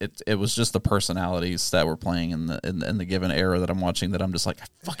NBA, it was just the personalities that were playing in the given era that I'm watching that I'm just like, I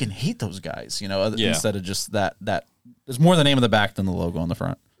fucking hate those guys, you know. Instead of just that there's more the name of the back than the logo on the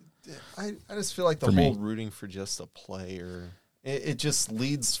front. I just feel like the whole rooting for just a player, it just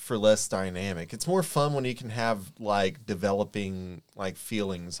leads for less dynamic. It's more fun when you can have like developing like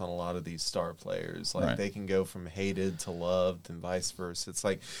feelings on a lot of these star players. Like they can go from hated to loved and vice versa. It's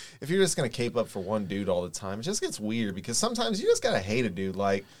like if you're just gonna cape up for one dude all the time, it just gets weird because sometimes you just gotta hate a dude.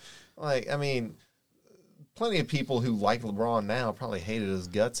 Like I mean, plenty of people who like LeBron now probably hated his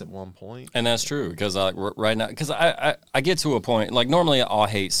guts at one point. And that's true because right now, because I get to a point, like normally I'll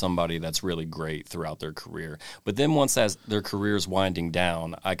hate somebody that's really great throughout their career. But then once their career's winding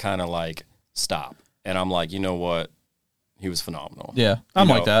down, I kind of like stop. And I'm like, you know what? He was phenomenal. Yeah, I'm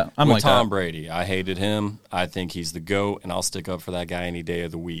like that. I'm like Tom that. Brady. I hated him. I think he's the GOAT, and I'll stick up for that guy any day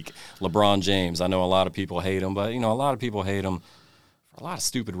of the week. LeBron James. I know a lot of people hate him, but, you know, a lot of people hate him for a lot of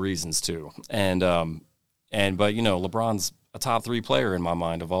stupid reasons, too. But you know, LeBron's a top 3 player in my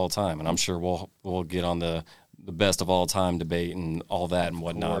mind of all time, and I'm sure we'll get on the best of all time debate and all that and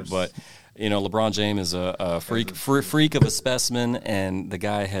whatnot. But you know, LeBron James is a freak of a specimen, and the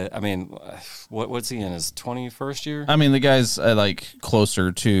guy had. I mean, what's he in his 21st year? I mean, the guy's like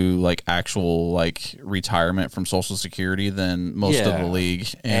closer to like actual like retirement from Social Security than most of the league,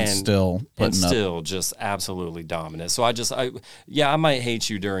 and still putting up. Just absolutely dominant. So I might hate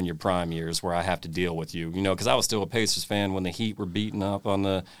you during your prime years where I have to deal with you, you know, because I was still a Pacers fan when the Heat were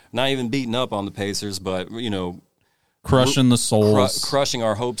not even beating up on the Pacers, but you know, crushing the souls, crushing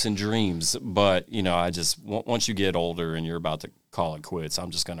our hopes and dreams. But I just once you get older and you're about to call it quits,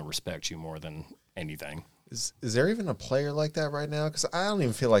 I'm just going to respect you more than anything. Is there even a player like that right now? Because I don't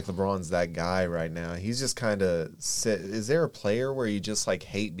even feel like LeBron's that guy right now. He's just kind of. Is there a player where you just like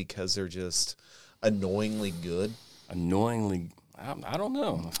hate because they're just annoyingly good? Annoyingly, I don't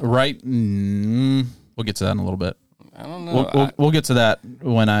know. Right? We'll get to that in a little bit. I don't know. We'll get to that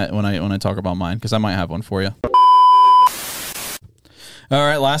when I talk about mine, because I might have one for you. All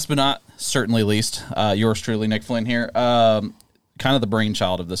right. Last but not certainly least, yours truly, Nick Flynn here. Kind of the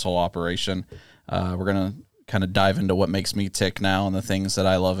brainchild of this whole operation. We're going to kind of dive into what makes me tick now and the things that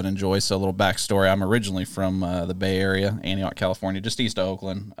I love and enjoy. So a little backstory. I'm originally from the Bay Area, Antioch, California, just east of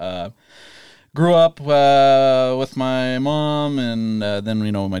Oakland. Grew up with my mom and then,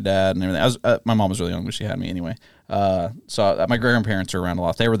 with my dad and everything. My mom was really young when she had me anyway. So my grandparents are around a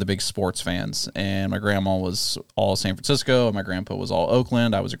lot. They were the big sports fans. And my grandma was all San Francisco and my grandpa was all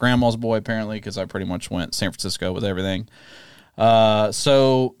Oakland. I was a grandma's boy, apparently, because I pretty much went San Francisco with everything.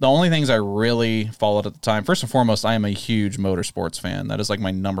 So the only things I really followed at the time, first and foremost, I am a huge motorsports fan. That is like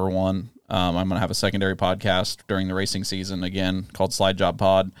my number one. I'm going to have a secondary podcast during the racing season, again, called Slide Job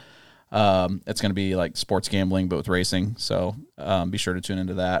Pod. It's going to be like sports gambling, but with racing. So be sure to tune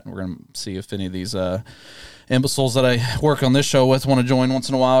into that. We're going to see if any of these imbeciles that I work on this show with want to join once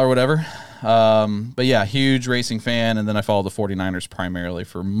in a while or whatever. But yeah, huge racing fan. And then I followed the 49ers primarily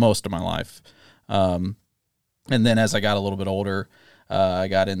for most of my life. And then as I got a little bit older, I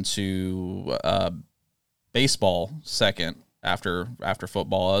got into baseball second after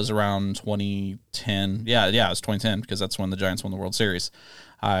football. I was around 2010. Yeah, it was 2010 because that's when the Giants won the World Series.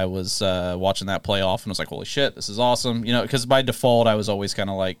 I was watching that playoff and was like, holy shit, this is awesome. Because by default, I was always kind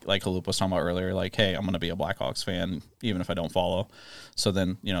of like Halupa was talking about earlier, like, hey, I'm going to be a Blackhawks fan even if I don't follow. So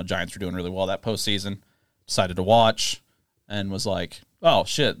then, Giants were doing really well that postseason. Decided to watch and was like, oh,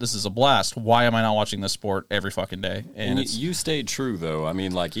 shit, this is a blast. Why am I not watching this sport every fucking day? And you stayed true, though. I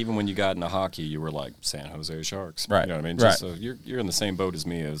mean, like, even when you got into hockey, you were like San Jose Sharks. Right. You know what I mean? Right. So you're in the same boat as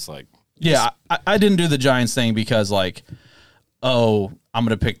me. It's like... Yeah, I didn't do the Giants thing because, like, oh, I'm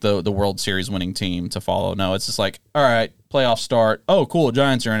going to pick the World Series winning team to follow. No, it's just like, all right, playoffs start. Oh, cool,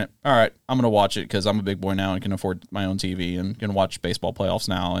 Giants are in it. All right, I'm going to watch it because I'm a big boy now and can afford my own TV and can watch baseball playoffs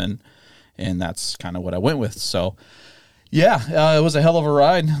now. And that's kind of what I went with. So... yeah, it was a hell of a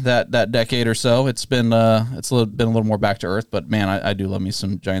ride that decade or so. It's been been a little more back to earth, but man, I do love me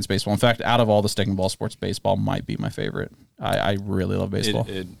some Giants baseball. In fact, out of all the sticking ball sports, baseball might be my favorite. I really love baseball.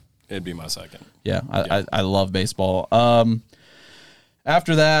 It'd be my second. Yeah, I love baseball.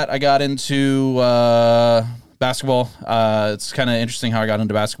 After that, I got into basketball. It's kind of interesting how I got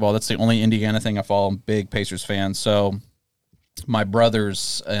into basketball. That's the only Indiana thing I follow. I'm a big Pacers fan, so. My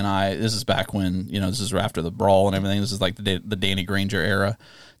brothers and I, this is back when, this is after the brawl and everything. This is like the Danny Granger era.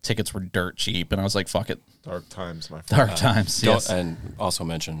 Tickets were dirt cheap. And I was like, fuck it. Dark times, my friend. Dark times, yes. And also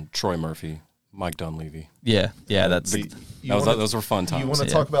mention Troy Murphy, Mike Dunleavy. Yeah, that's... those were fun times. You want to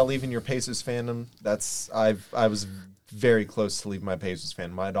talk about leaving your Pacers fandom? I was very close to leaving my Pacers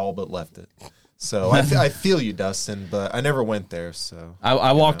fandom. I'd all but left it. So I feel you, Dustin, but I never went there. So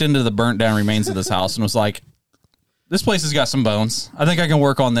I walked into the burnt down remains of this house and was like, this place has got some bones. I think I can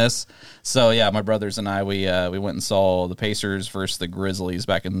work on this. So yeah, my brothers and I, we went and saw the Pacers versus the Grizzlies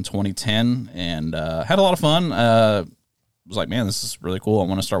back in 2010, and had a lot of fun. Was like, man, this is really cool. I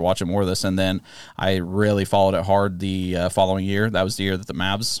want to start watching more of this. And then I really followed it hard the following year. That was the year that the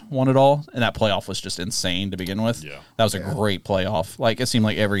Mavs won it all, and that playoff was just insane to begin with. Yeah, that was a great playoff. Like, it seemed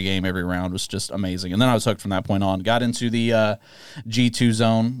like every game, every round was just amazing. And then I was hooked from that point on. Got into the G2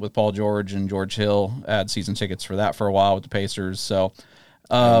 zone with Paul George and George Hill. I had season tickets for that for a while with the Pacers. So.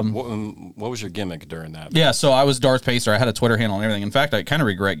 What was your gimmick during that? Yeah, so I was Darth Pacer. I had a Twitter handle and everything. In fact, I kind of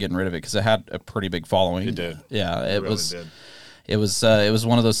regret getting rid of it because it had a pretty big following. It did. Yeah, it really was. Did. It was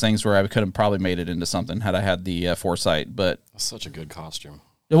one of those things where I could have probably made it into something had I had the foresight. But that's such a good costume.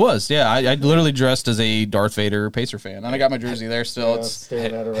 It was, yeah. I literally dressed as a Darth Vader Pacer fan, and I got my jersey there still. It's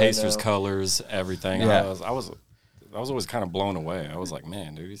Pacers colors, everything. Yeah. I was always kind of blown away. I was like,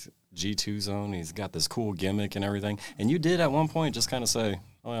 man, dude, he's G2 zone. He's got this cool gimmick and everything. And you did at one point just kind of say,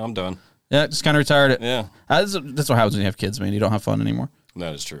 oh, I'm done. Yeah, just kind of retired it. Yeah. That's what happens when you have kids, man. You don't have fun anymore.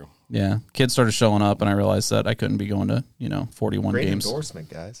 That is true. Yeah. Kids started showing up, and I realized that I couldn't be going to, 41 Great games. endorsement,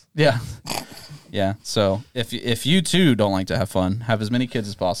 guys. Yeah. Yeah. So if you too don't like to have fun, have as many kids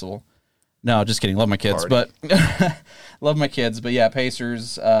as possible. No, just kidding. Love my kids, but love my kids. But yeah,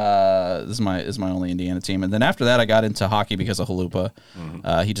 Pacers is my only Indiana team. And then after that, I got into hockey because of Halupa.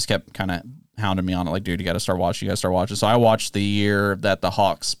 Mm-hmm. He just kept kind of hounding me on it, like, dude, you got to start watching. So I watched the year that the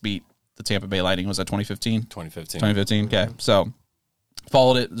Hawks beat the Tampa Bay Lightning. Was that 2015? 2015. 2015. Okay, so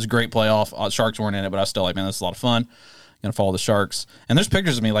followed it. It was a great playoff. Sharks weren't in it, but I was still like, man, this is a lot of fun. Gonna follow the Sharks. And there's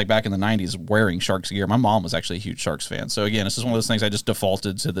pictures of me like back in the 90s wearing Sharks gear. My mom was actually a huge Sharks fan. So again, it's just one of those things I just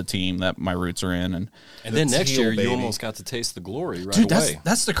defaulted to the team that my roots are in. And then next year you almost got to taste the glory right dude, away.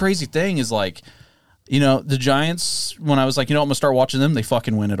 That's the crazy thing is like, you know, the Giants, when I was like, you know, I'm gonna start watching them, they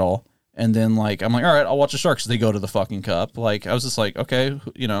fucking win it all. And then like I'm like, all right, I'll watch the Sharks. They go to the fucking cup. Like I was just like, okay,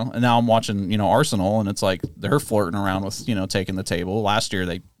 you know. And now I'm watching, you know, Arsenal, and it's like they're flirting around with, you know, taking the table. Last year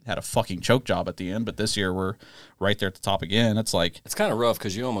they had a fucking choke job at the end, but this year we're right there at the top again. It's like it's kind of rough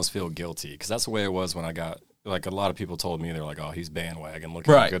because you almost feel guilty because that's the way it was when I got. Like a lot of people told me they're like, oh, he's bandwagon. Look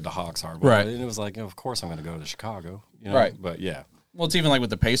how good the Hawks are. But right. And it was like, oh, of course I'm going to go to Chicago. You know? Right. But yeah. Well, it's even like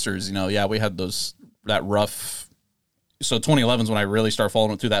with the Pacers. You know, yeah, we had that rough. So 2011 is when I really started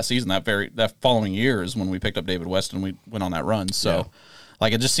following it through that season. That following year is when we picked up David West and we went on that run. So,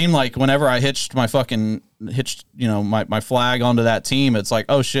 like, it just seemed like whenever I hitched my flag onto that team, it's like,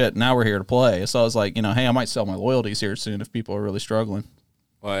 oh shit, now we're here to play. So I was like, you know, hey, I might sell my loyalties here soon if people are really struggling.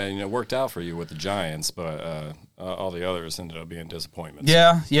 Well, you know, it worked out for you with the Giants, but all the others ended up being disappointments.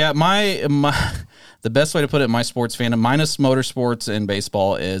 Yeah. My the best way to put it, my sports fandom minus motorsports and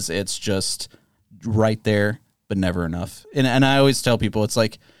baseball is it's just right there, but never enough. And I always tell people, it's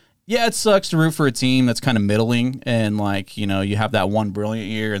like, yeah, it sucks to root for a team that's kind of middling and like, you know, you have that one brilliant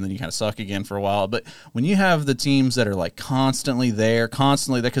year and then you kind of suck again for a while. But when you have the teams that are like constantly there,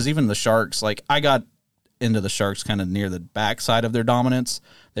 because even the Sharks, like I got into the Sharks kind of near the backside of their dominance.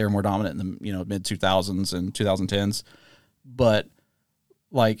 They were more dominant in the, you know, mid 2000s and 2010s. But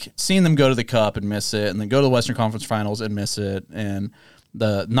like seeing them go to the Cup and miss it, and then go to the Western Conference Finals and miss it, and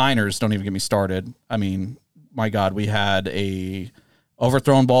the Niners, don't even get me started. I mean, my God, we had a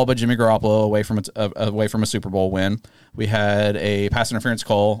overthrown ball by Jimmy Garoppolo away from a Super Bowl win. We had a pass interference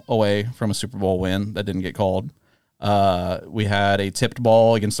call away from a Super Bowl win that didn't get called. We had a tipped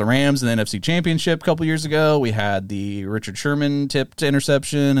ball against the Rams in the NFC Championship a couple years ago. We had the Richard Sherman tipped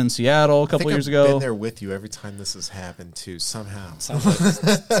interception in Seattle a couple years ago. I've been there with you every time this has happened too. Somehow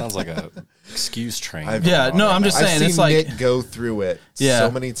sounds like a excuse train. I'm just saying, I've seen it's like Nick go through it so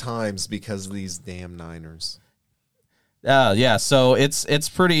many times because of these damn Niners. Yeah. So it's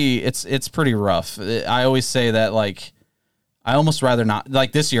pretty rough. I always say that, like, I almost rather not.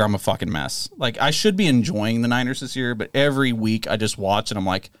 Like, this year I'm a fucking mess. Like, I should be enjoying the Niners this year, but every week I just watch and I'm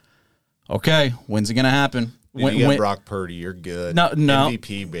like, okay, when's it gonna happen? When you get Brock Purdy, you're good. No,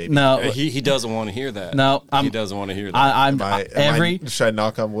 MVP, baby. No, he doesn't want to hear that. No, he doesn't want to hear that. Should I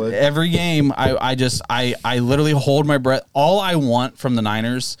knock on wood? Every game, I literally hold my breath. All I want from the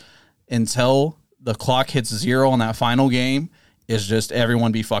Niners until the clock hits 0 on that final game is just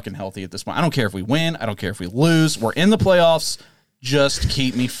everyone be fucking healthy at this point. I don't care if we win. I don't care if we lose. We're in the playoffs. Just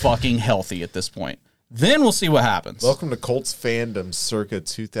keep me fucking healthy at this point. Then we'll see what happens. Welcome to Colts fandom circa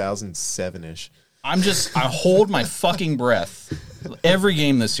 2007-ish. I hold my fucking breath every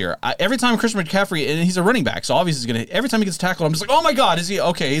game this year. Every time Christian McCaffrey, and he's a running back, so obviously he's going to, every time he gets tackled, I'm just like, oh my God, is he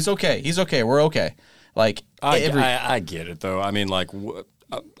okay? He's okay. He's okay. We're okay. Like, I get it, though. I mean, like,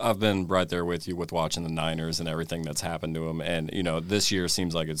 I've been right there with you with watching the Niners and everything that's happened to them. And, you know, this year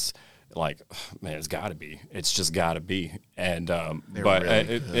seems like it's like, man, it's got to be. It's just got to be. And but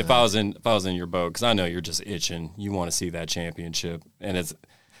really if I was in your boat, because I know you're just itching, you want to see that championship, and it's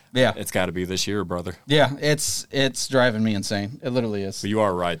got to be this year, brother. Yeah, it's driving me insane. It literally is. But you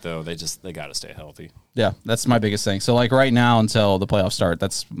are right, though. They got to stay healthy. Yeah, that's my biggest thing. So, like, right now until the playoffs start,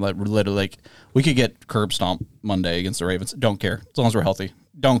 that's like, literally, like, we could get curb stomp Monday against the Ravens. Don't care. As long as we're healthy.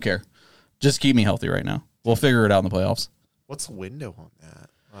 Don't care. Just keep me healthy right now. We'll figure it out in the playoffs. What's the window on that?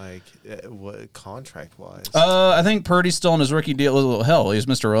 Like, what contract-wise? I think Purdy's still on his rookie deal. Hell, he was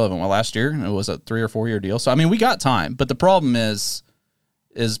Mr. Irrelevant. Well, last year it was a 3 or 4 year deal. So, I mean, we got time. But the problem is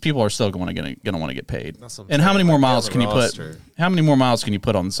people are still going to want to get paid. And how many more miles can you put? How many more miles can you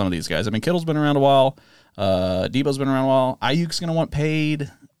put on some of these guys? I mean, Kittle's been around a while. Debo's been around a while. Ayuk's going to want paid.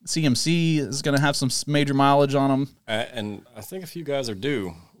 CMC is going to have some major mileage on him. And I think a few guys are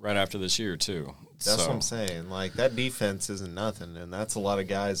due right after this year, too. That's what I'm saying. Like, that defense isn't nothing, and that's a lot of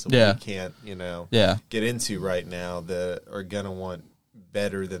guys that we can't, get into right now that are going to want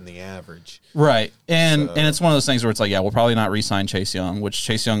better than the average. Right. And it's one of those things where it's like, we'll probably not re-sign Chase Young, which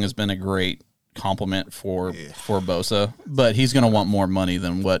Chase Young has been a great compliment for Bosa, but he's going to want more money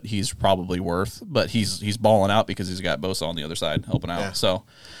than what he's probably worth. But he's balling out because he's got Bosa on the other side helping out. Yeah. So,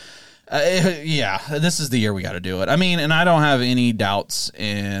 this is the year we got to do it. I mean, and I don't have any doubts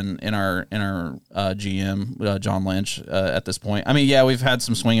in our GM John Lynch at this point. I mean, we've had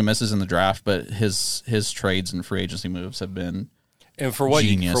some swing and misses in the draft, but his trades and free agency moves have been And for what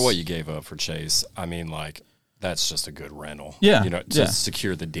genius. you gave up for Chase, I mean, like, that's just a good rental. Yeah, to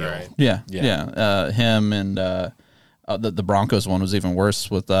secure the deal. Right. Yeah. Him and the Broncos one was even worse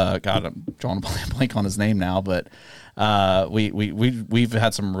with God. I'm drawing a blank on his name now, but we've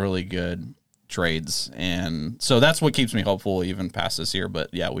had some really good trades, and so that's what keeps me hopeful even past this year. But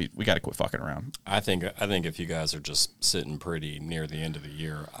yeah, we got to quit fucking around. I think if you guys are just sitting pretty near the end of the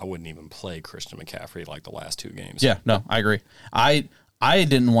year, I wouldn't even play Christian McCaffrey like the last 2 games. Yeah, no, I agree. I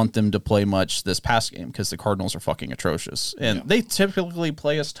didn't want them to play much this past game because the Cardinals are fucking atrocious. And they typically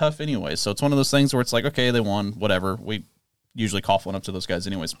play us tough anyway. So it's one of those things where it's like, okay, they won, whatever. We usually cough one up to those guys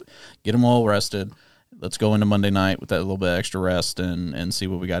anyways. Get them all rested. Let's go into Monday night with that little bit of extra rest and see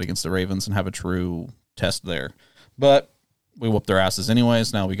what we got against the Ravens and have a true test there. But we whooped their asses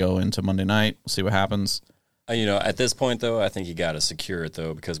anyways. Now we go into Monday night. We'll see what happens. At this point, though, I think you got to secure it,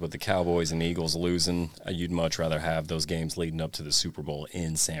 though, because with the Cowboys and Eagles losing, you'd much rather have those games leading up to the Super Bowl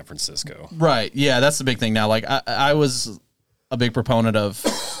in San Francisco. Right. Yeah, that's the big thing now. Like, I was a big proponent of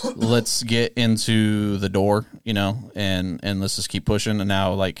let's get into the door, and let's just keep pushing. And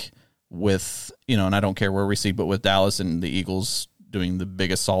now, like, with, and I don't care where we see, but with Dallas and the Eagles doing the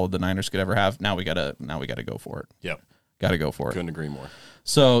biggest solid the Niners could ever have, now we gotta go for it. Yep. Got to go for it. Couldn't agree more.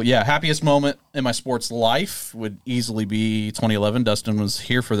 So, yeah, happiest moment in my sports life would easily be 2011. Dustin was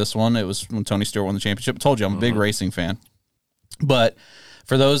here for this one. It was when Tony Stewart won the championship. I told you I'm a big racing fan. But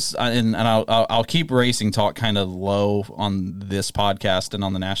for those, and I'll keep racing talk kind of low on this podcast and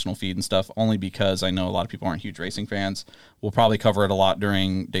on the national feed and stuff, only because I know a lot of people aren't huge racing fans. We'll probably cover it a lot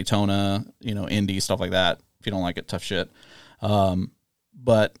during Daytona, Indy, stuff like that. If you don't like it, tough shit.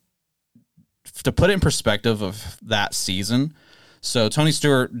 But to put it in perspective of that season, so Tony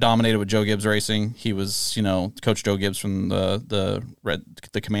Stewart dominated with Joe Gibbs Racing. He was, Coach Joe Gibbs from the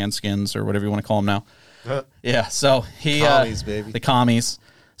Command Skins or whatever you want to call them now. Yeah, so he Commies, baby. The Commies.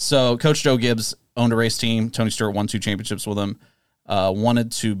 So Coach Joe Gibbs owned a race team. Tony Stewart won 2 championships with him.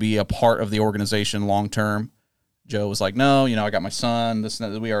 Wanted to be a part of the organization long term. Joe was like, "No, I got my son.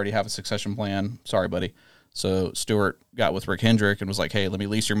 We already have a succession plan. Sorry, buddy." So Stewart got with Rick Hendrick and was like, "Hey, let me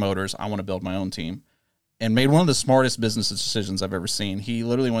lease your motors. I want to build my own team." And made one of the smartest business decisions I've ever seen. He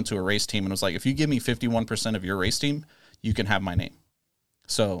literally went to a race team and was like, if you give me 51% of your race team, you can have my name.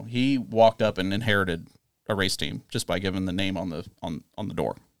 So he walked up and inherited a race team just by giving the name on the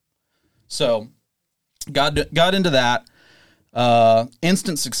door. So got into that.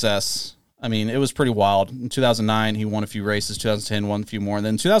 Instant success. I mean, it was pretty wild. In 2009, he won a few races. 2010, won a few more. And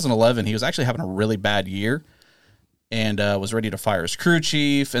then in 2011, he was actually having a really bad year. And was ready to fire his crew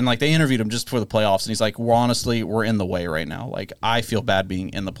chief. And, like, they interviewed him just before the playoffs. And he's like, we're in the way right now. Like, I feel bad being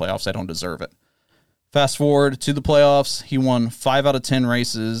in the playoffs. I don't deserve it. Fast forward to the playoffs. He won 5 out of 10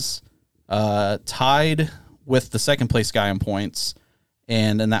 races, tied with the second-place guy in points.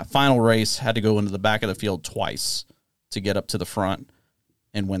 And in that final race, had to go into the back of the field twice to get up to the front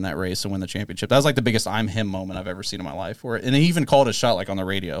and win that race and win the championship. That was, like, the biggest I'm him moment I've ever seen in my life. And he even called his shot, like, on the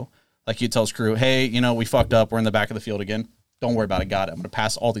radio. Like, he'd tell his crew, hey, we fucked up. We're in the back of the field again. Don't worry about it. Got it. I'm going to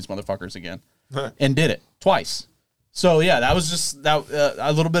pass all these motherfuckers again. And did it twice. So, yeah, that was just that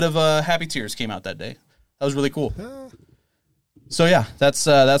a little bit of happy tears came out that day. That was really cool. So, yeah,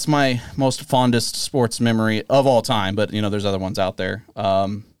 that's my most fondest sports memory of all time. But, there's other ones out there.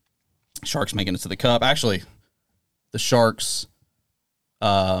 Sharks making it to the Cup. Actually, the Sharks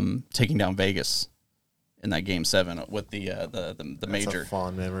taking down Vegas in that Game 7 with the major. That's a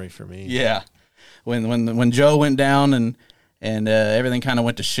fond memory for me. Yeah, when Joe went down and everything kind of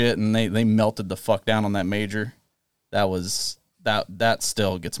went to shit and they melted the fuck down on that major. That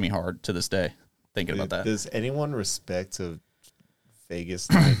still gets me hard to this day thinking about that. Does anyone respect a Vegas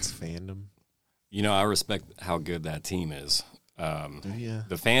Knights fandom? I respect how good that team is. Yeah.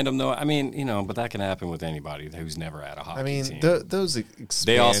 The fandom, though, I mean, but that can happen with anybody who's never had a hockey team. Those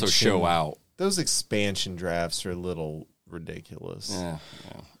they also show out. Those expansion drafts are a little ridiculous. Yeah.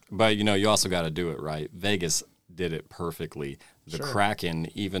 But, you also got to do it right. Vegas did it perfectly. The Kraken,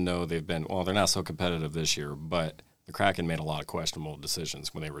 even though they're not so competitive this year, but the Kraken made a lot of questionable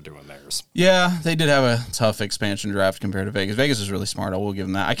decisions when they were doing theirs. Yeah, they did have a tough expansion draft compared to Vegas. Vegas is really smart. I will give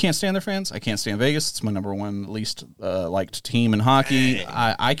them that. I can't stand their fans. I can't stand Vegas. It's my number one least liked team in hockey.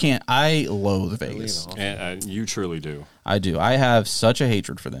 I loathe Vegas. And you truly do. I do. I have such a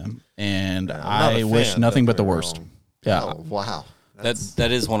hatred for them, and I wish nothing but the worst. Wrong. Yeah. Oh, wow. That's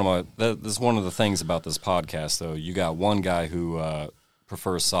one of the things about this podcast, though. You got one guy who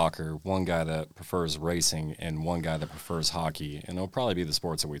prefers soccer, one guy that prefers racing, and one guy that prefers hockey, and it'll probably be the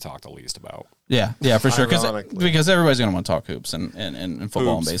sports that we talk the least about. Yeah, for sure. Ironically. Because everybody's going to want to talk hoops and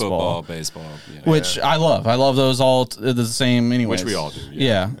football Hoops, and baseball. football, baseball, Which I love. I love those all the same anyways. which we all do.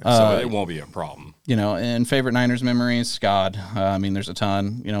 Yeah. So it won't be a problem. And favorite Niners memories, God, I mean, there's a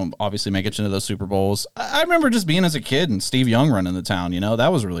ton, obviously make it into those Super Bowls. I remember just being as a kid and Steve Young running the town,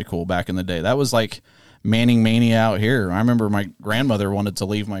 that was really cool back in the day. That was like Manning mania out here. I remember my grandmother wanted to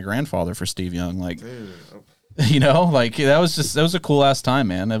leave my grandfather for Steve Young. Like, that was a cool ass time,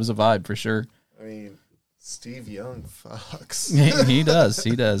 man. That was a vibe for sure. I mean, Steve Young fucks. He does.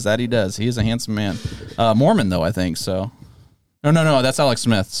 He does. That he does. He is a handsome man. Mormon, though, I think, so. No, that's Alex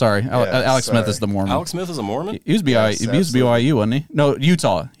Smith. Sorry. Alex Smith is the Mormon. Alex Smith is a Mormon? He was BYU, wasn't he? No,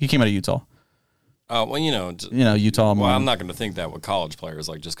 Utah. He came out of Utah. Well, Utah. Well, I'm not going to think that with college players,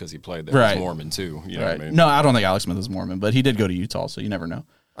 like just because he played there, Right. he's Mormon too. You know what I mean? No, I don't think Alex Smith is Mormon, but he did go to Utah, so you never know.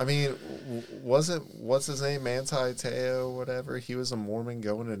 I mean, what's his name? Manti Te'o, whatever. He was a Mormon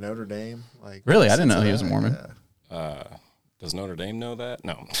going to Notre Dame. Like, Really? I didn't know he was a Mormon. Yeah. Does Notre Dame know that?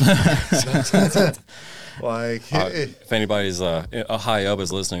 No. If anybody's a high up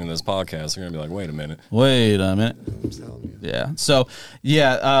is listening to this podcast, they're going to be like, wait a minute. I'm telling you. Yeah. So,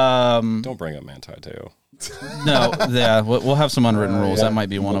 yeah. Don't bring up Manti Te'o. No, yeah, we'll have some unwritten rules. yeah. That might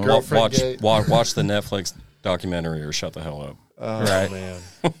be one of them. Girlfriend gate. Watch the Netflix documentary or shut the hell up. Oh, Right. man.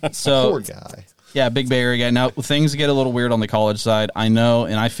 So, Poor guy. yeah, big Bay Area guy. Now, things get a little weird on the college side. I know,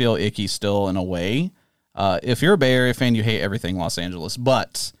 and I feel icky still in a way. If you're a Bay Area fan, you hate everything Los Angeles.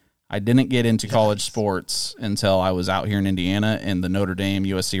 But I didn't get into college sports until I was out here in Indiana, and the Notre Dame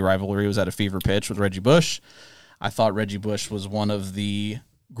USC rivalry was at a fever pitch with Reggie Bush. I thought Reggie Bush was one of the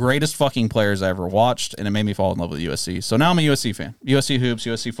greatest fucking players I ever watched, and it made me fall in love with USC. So now I'm a USC fan. USC hoops,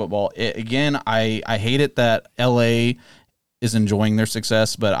 USC football. I hate it that LA is enjoying their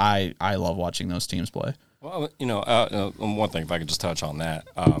success, but I love watching those teams play. Well, one thing, if I could just touch on that.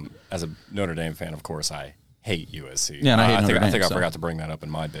 As a Notre Dame fan, of course, I hate USC. Yeah, and I hate Notre I think Dame, I so. forgot to bring that up in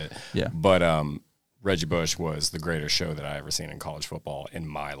my bit. Yeah. But Reggie Bush was the greatest show that I ever seen in college football in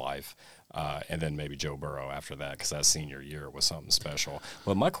my life. And then maybe Joe Burrow after that, because that senior year was something special.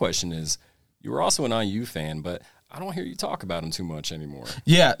 But my question is, you were also an IU fan, but I don't hear you talk about him too much anymore.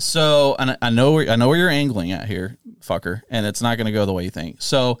 Yeah, so and I know where you're angling at here, fucker, and it's not going to go the way you think.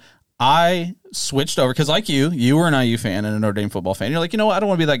 So I switched over because, like you were an IU fan and a Notre Dame football fan. You're like, you know what? I don't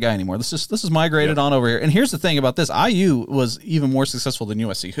want to be that guy anymore. This is migrated on over here. And here's the thing about this: IU was even more successful than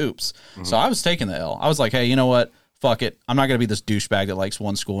USC hoops. Mm-hmm. So I was taking the L. I was like, hey, you know what? Fuck it. I'm not going to be this douchebag that likes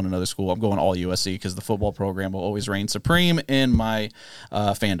one school and another school. I'm going all USC because the football program will always reign supreme in my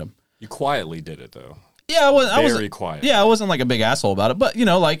fandom. You quietly did it, though. Yeah, I was very quiet. Yeah, I wasn't like a big asshole about it, but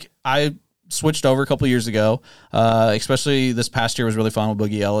I switched over a couple years ago. Especially this past year was really fun with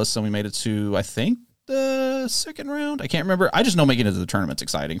Boogie Ellis, and we made it to I think the second round. I can't remember. I just know making it to the tournament's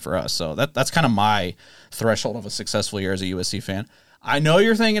exciting for us, so that's kind of my threshold of a successful year as a USC fan. I know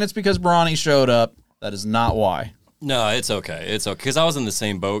you're thinking it's because Bronny showed up. That is not why. No, it's okay. It's okay. Because I was in the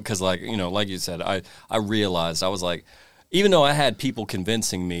same boat. Because, like you said, I realized, I was like, even though I had people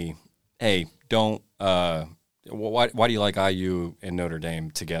convincing me, hey, don't, why do you like IU and Notre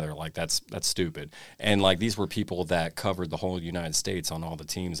Dame together? Like, that's stupid. And, like, these were people that covered the whole United States on all the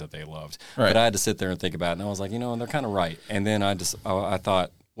teams that they loved. Right. But I had to sit there and think about it. And I was like, they're kind of right. And then I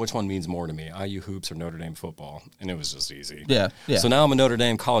thought, which one means more to me, IU hoops or Notre Dame football? And it was just easy. Yeah. So now I'm a Notre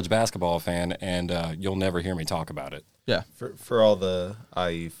Dame college basketball fan, and you'll never hear me talk about it. Yeah. For all the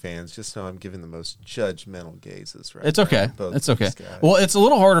IU fans, just know I'm giving the most judgmental gazes right It's now okay. at both It's of okay. these guys. Well, it's a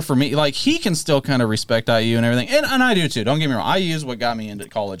little harder for me. Like, he can still kind of respect IU and everything. And I do, too. Don't get me wrong. IU is what got me into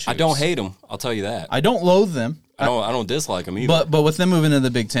college hoops. I don't hate them. I'll tell you that. I don't loathe them. I don't dislike them either. But with them moving into the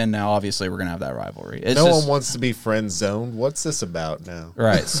Big Ten now, obviously we're gonna have that rivalry. It's no just, one wants to be friend zoned. What's this about now?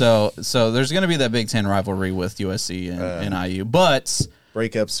 right. So there's gonna be that Big Ten rivalry with USC and IU, but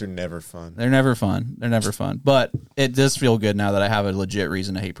Breakups are never fun. they're never fun. They're never fun. But it does feel good now that I have a legit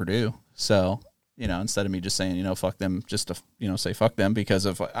reason to hate Purdue. So instead of me just saying fuck them, just to say fuck them because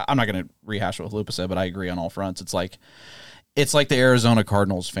of I'm not gonna rehash what Lupa said, but I agree on all fronts. It's like the Arizona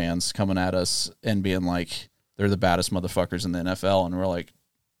Cardinals fans coming at us and being like, they're the baddest motherfuckers in the NFL, and we're like,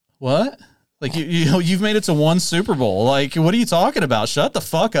 what? Like you've made it to one Super Bowl. Like, what are you talking about? Shut the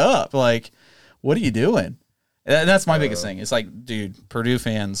fuck up. Like, what are you doing? And that's my biggest thing. It's like, dude, Purdue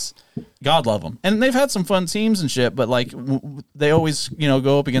fans, God love them, and they've had some fun teams and shit. But like, they always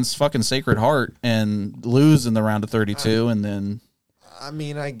go up against fucking Sacred Heart and lose in the round of 32, and then. I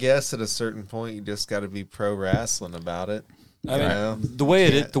mean, I guess at a certain point you just got to be pro wrestling about it. I mean, the way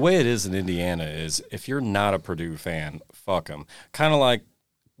it is in Indiana is if you're not a Purdue fan, fuck them. Kind of like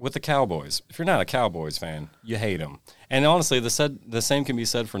with the Cowboys. If you're not a Cowboys fan, you hate them. And honestly, the same can be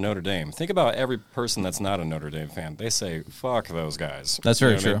said for Notre Dame. Think about every person that's not a Notre Dame fan. They say, fuck those guys. That's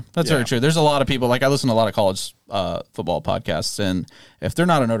very true. I mean? That's very true. There's a lot of people, like I listen to a lot of college football podcasts, and if they're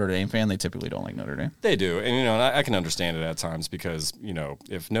not a Notre Dame fan, they typically don't like Notre Dame. They do. And, I can understand it at times because,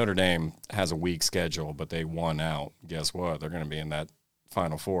 if Notre Dame has a weak schedule, but they won out, guess what? They're going to be in that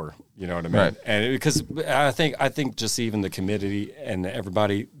Final Four, you know what I mean? Right. And because I think just even the committee and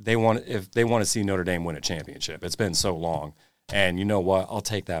everybody, if they want to see Notre Dame win a championship. It's been so long, and you know what? I'll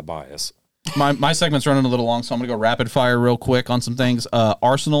take that bias. My segment's running a little long, so I'm gonna go rapid fire real quick on some things.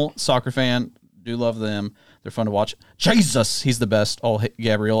 Arsenal, soccer fan, do love them. They're fun to watch. Jesus, he's the best. Oh,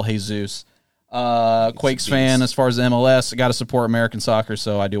 Gabriel Jesus. Quakes fan as far as the MLS. I got to support American soccer,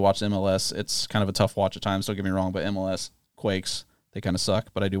 so I do watch the MLS. It's kind of a tough watch at times. Don't get me wrong, but MLS, Quakes. They kind of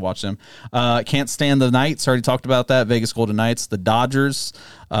suck, but I do watch them. Can't stand the Knights. Already talked about that. Vegas Golden Knights, the Dodgers,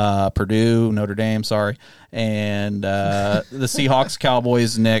 Purdue, Notre Dame, sorry. And the Seahawks,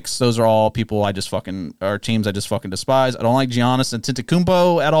 Cowboys, Knicks. Those are all people are teams I just fucking despise. I don't like Giannis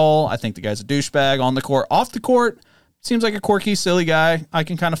Antetokounmpo at all. I think the guy's a douchebag on the court. Off the court, seems like a quirky, silly guy. I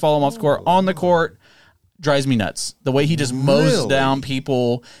can kind of follow him off the court. On the court, drives me nuts. The way he just mows down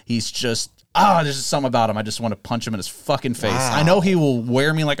people, he's just... there's just something about him. I just want to punch him in his fucking face. Wow. I know he will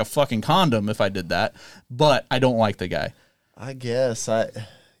wear me like a fucking condom if I did that, but I don't like the guy. I guess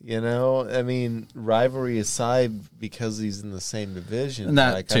rivalry aside, because he's in the same division.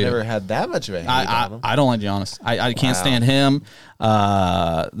 I never had that much of a hate on him. I don't like Giannis. I can't stand him.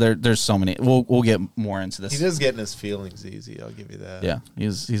 There's so many. We'll get more into this. He does get in his feelings easy. I'll give you that. Yeah,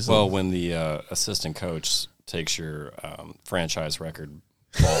 he's when the assistant coach takes your franchise record.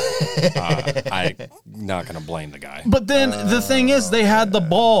 I'm not going to blame the guy. But then the thing is, they had the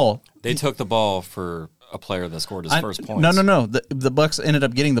ball. They took the ball for a player that scored his first points. No. The Bucks ended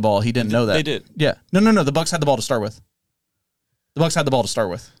up getting the ball. He didn't know that. They did. Yeah. No. The Bucks had the ball to start with.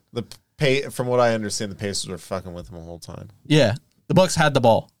 From what I understand, the Pacers were fucking with him the whole time. Yeah. The Bucks had the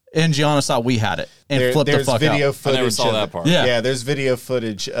ball. And Giannis thought we had it and flipped the fuck out. There's video footage. I never saw that part. Yeah, there's video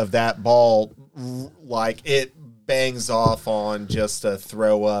footage of that ball, like it bangs off on just a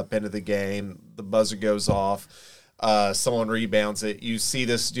throw up into the game. The buzzer goes off. Someone rebounds it. You see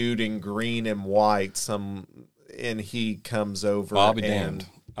this dude in green and white. And he comes over. I'll be damned.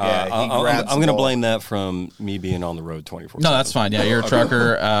 I'm going to blame that from me being on the road 24/7. No, that's fine. Yeah, you're a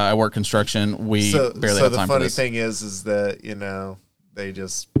trucker. I work construction. We barely have time for this. So the funny thing is that they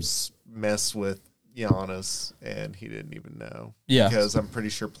just mess with Giannis, and he didn't even know. Yeah, because I'm pretty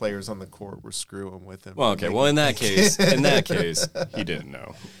sure players on the court were screwing with him. Well, okay. Well, in that case, he didn't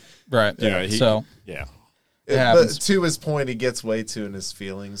know. Right. Yeah. But to his point, he gets way too in his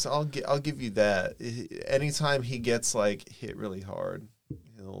feelings. I'll give you that. Anytime he gets hit really hard,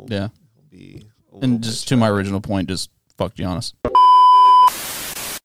 he'll be. And just to my original point, just fuck Giannis.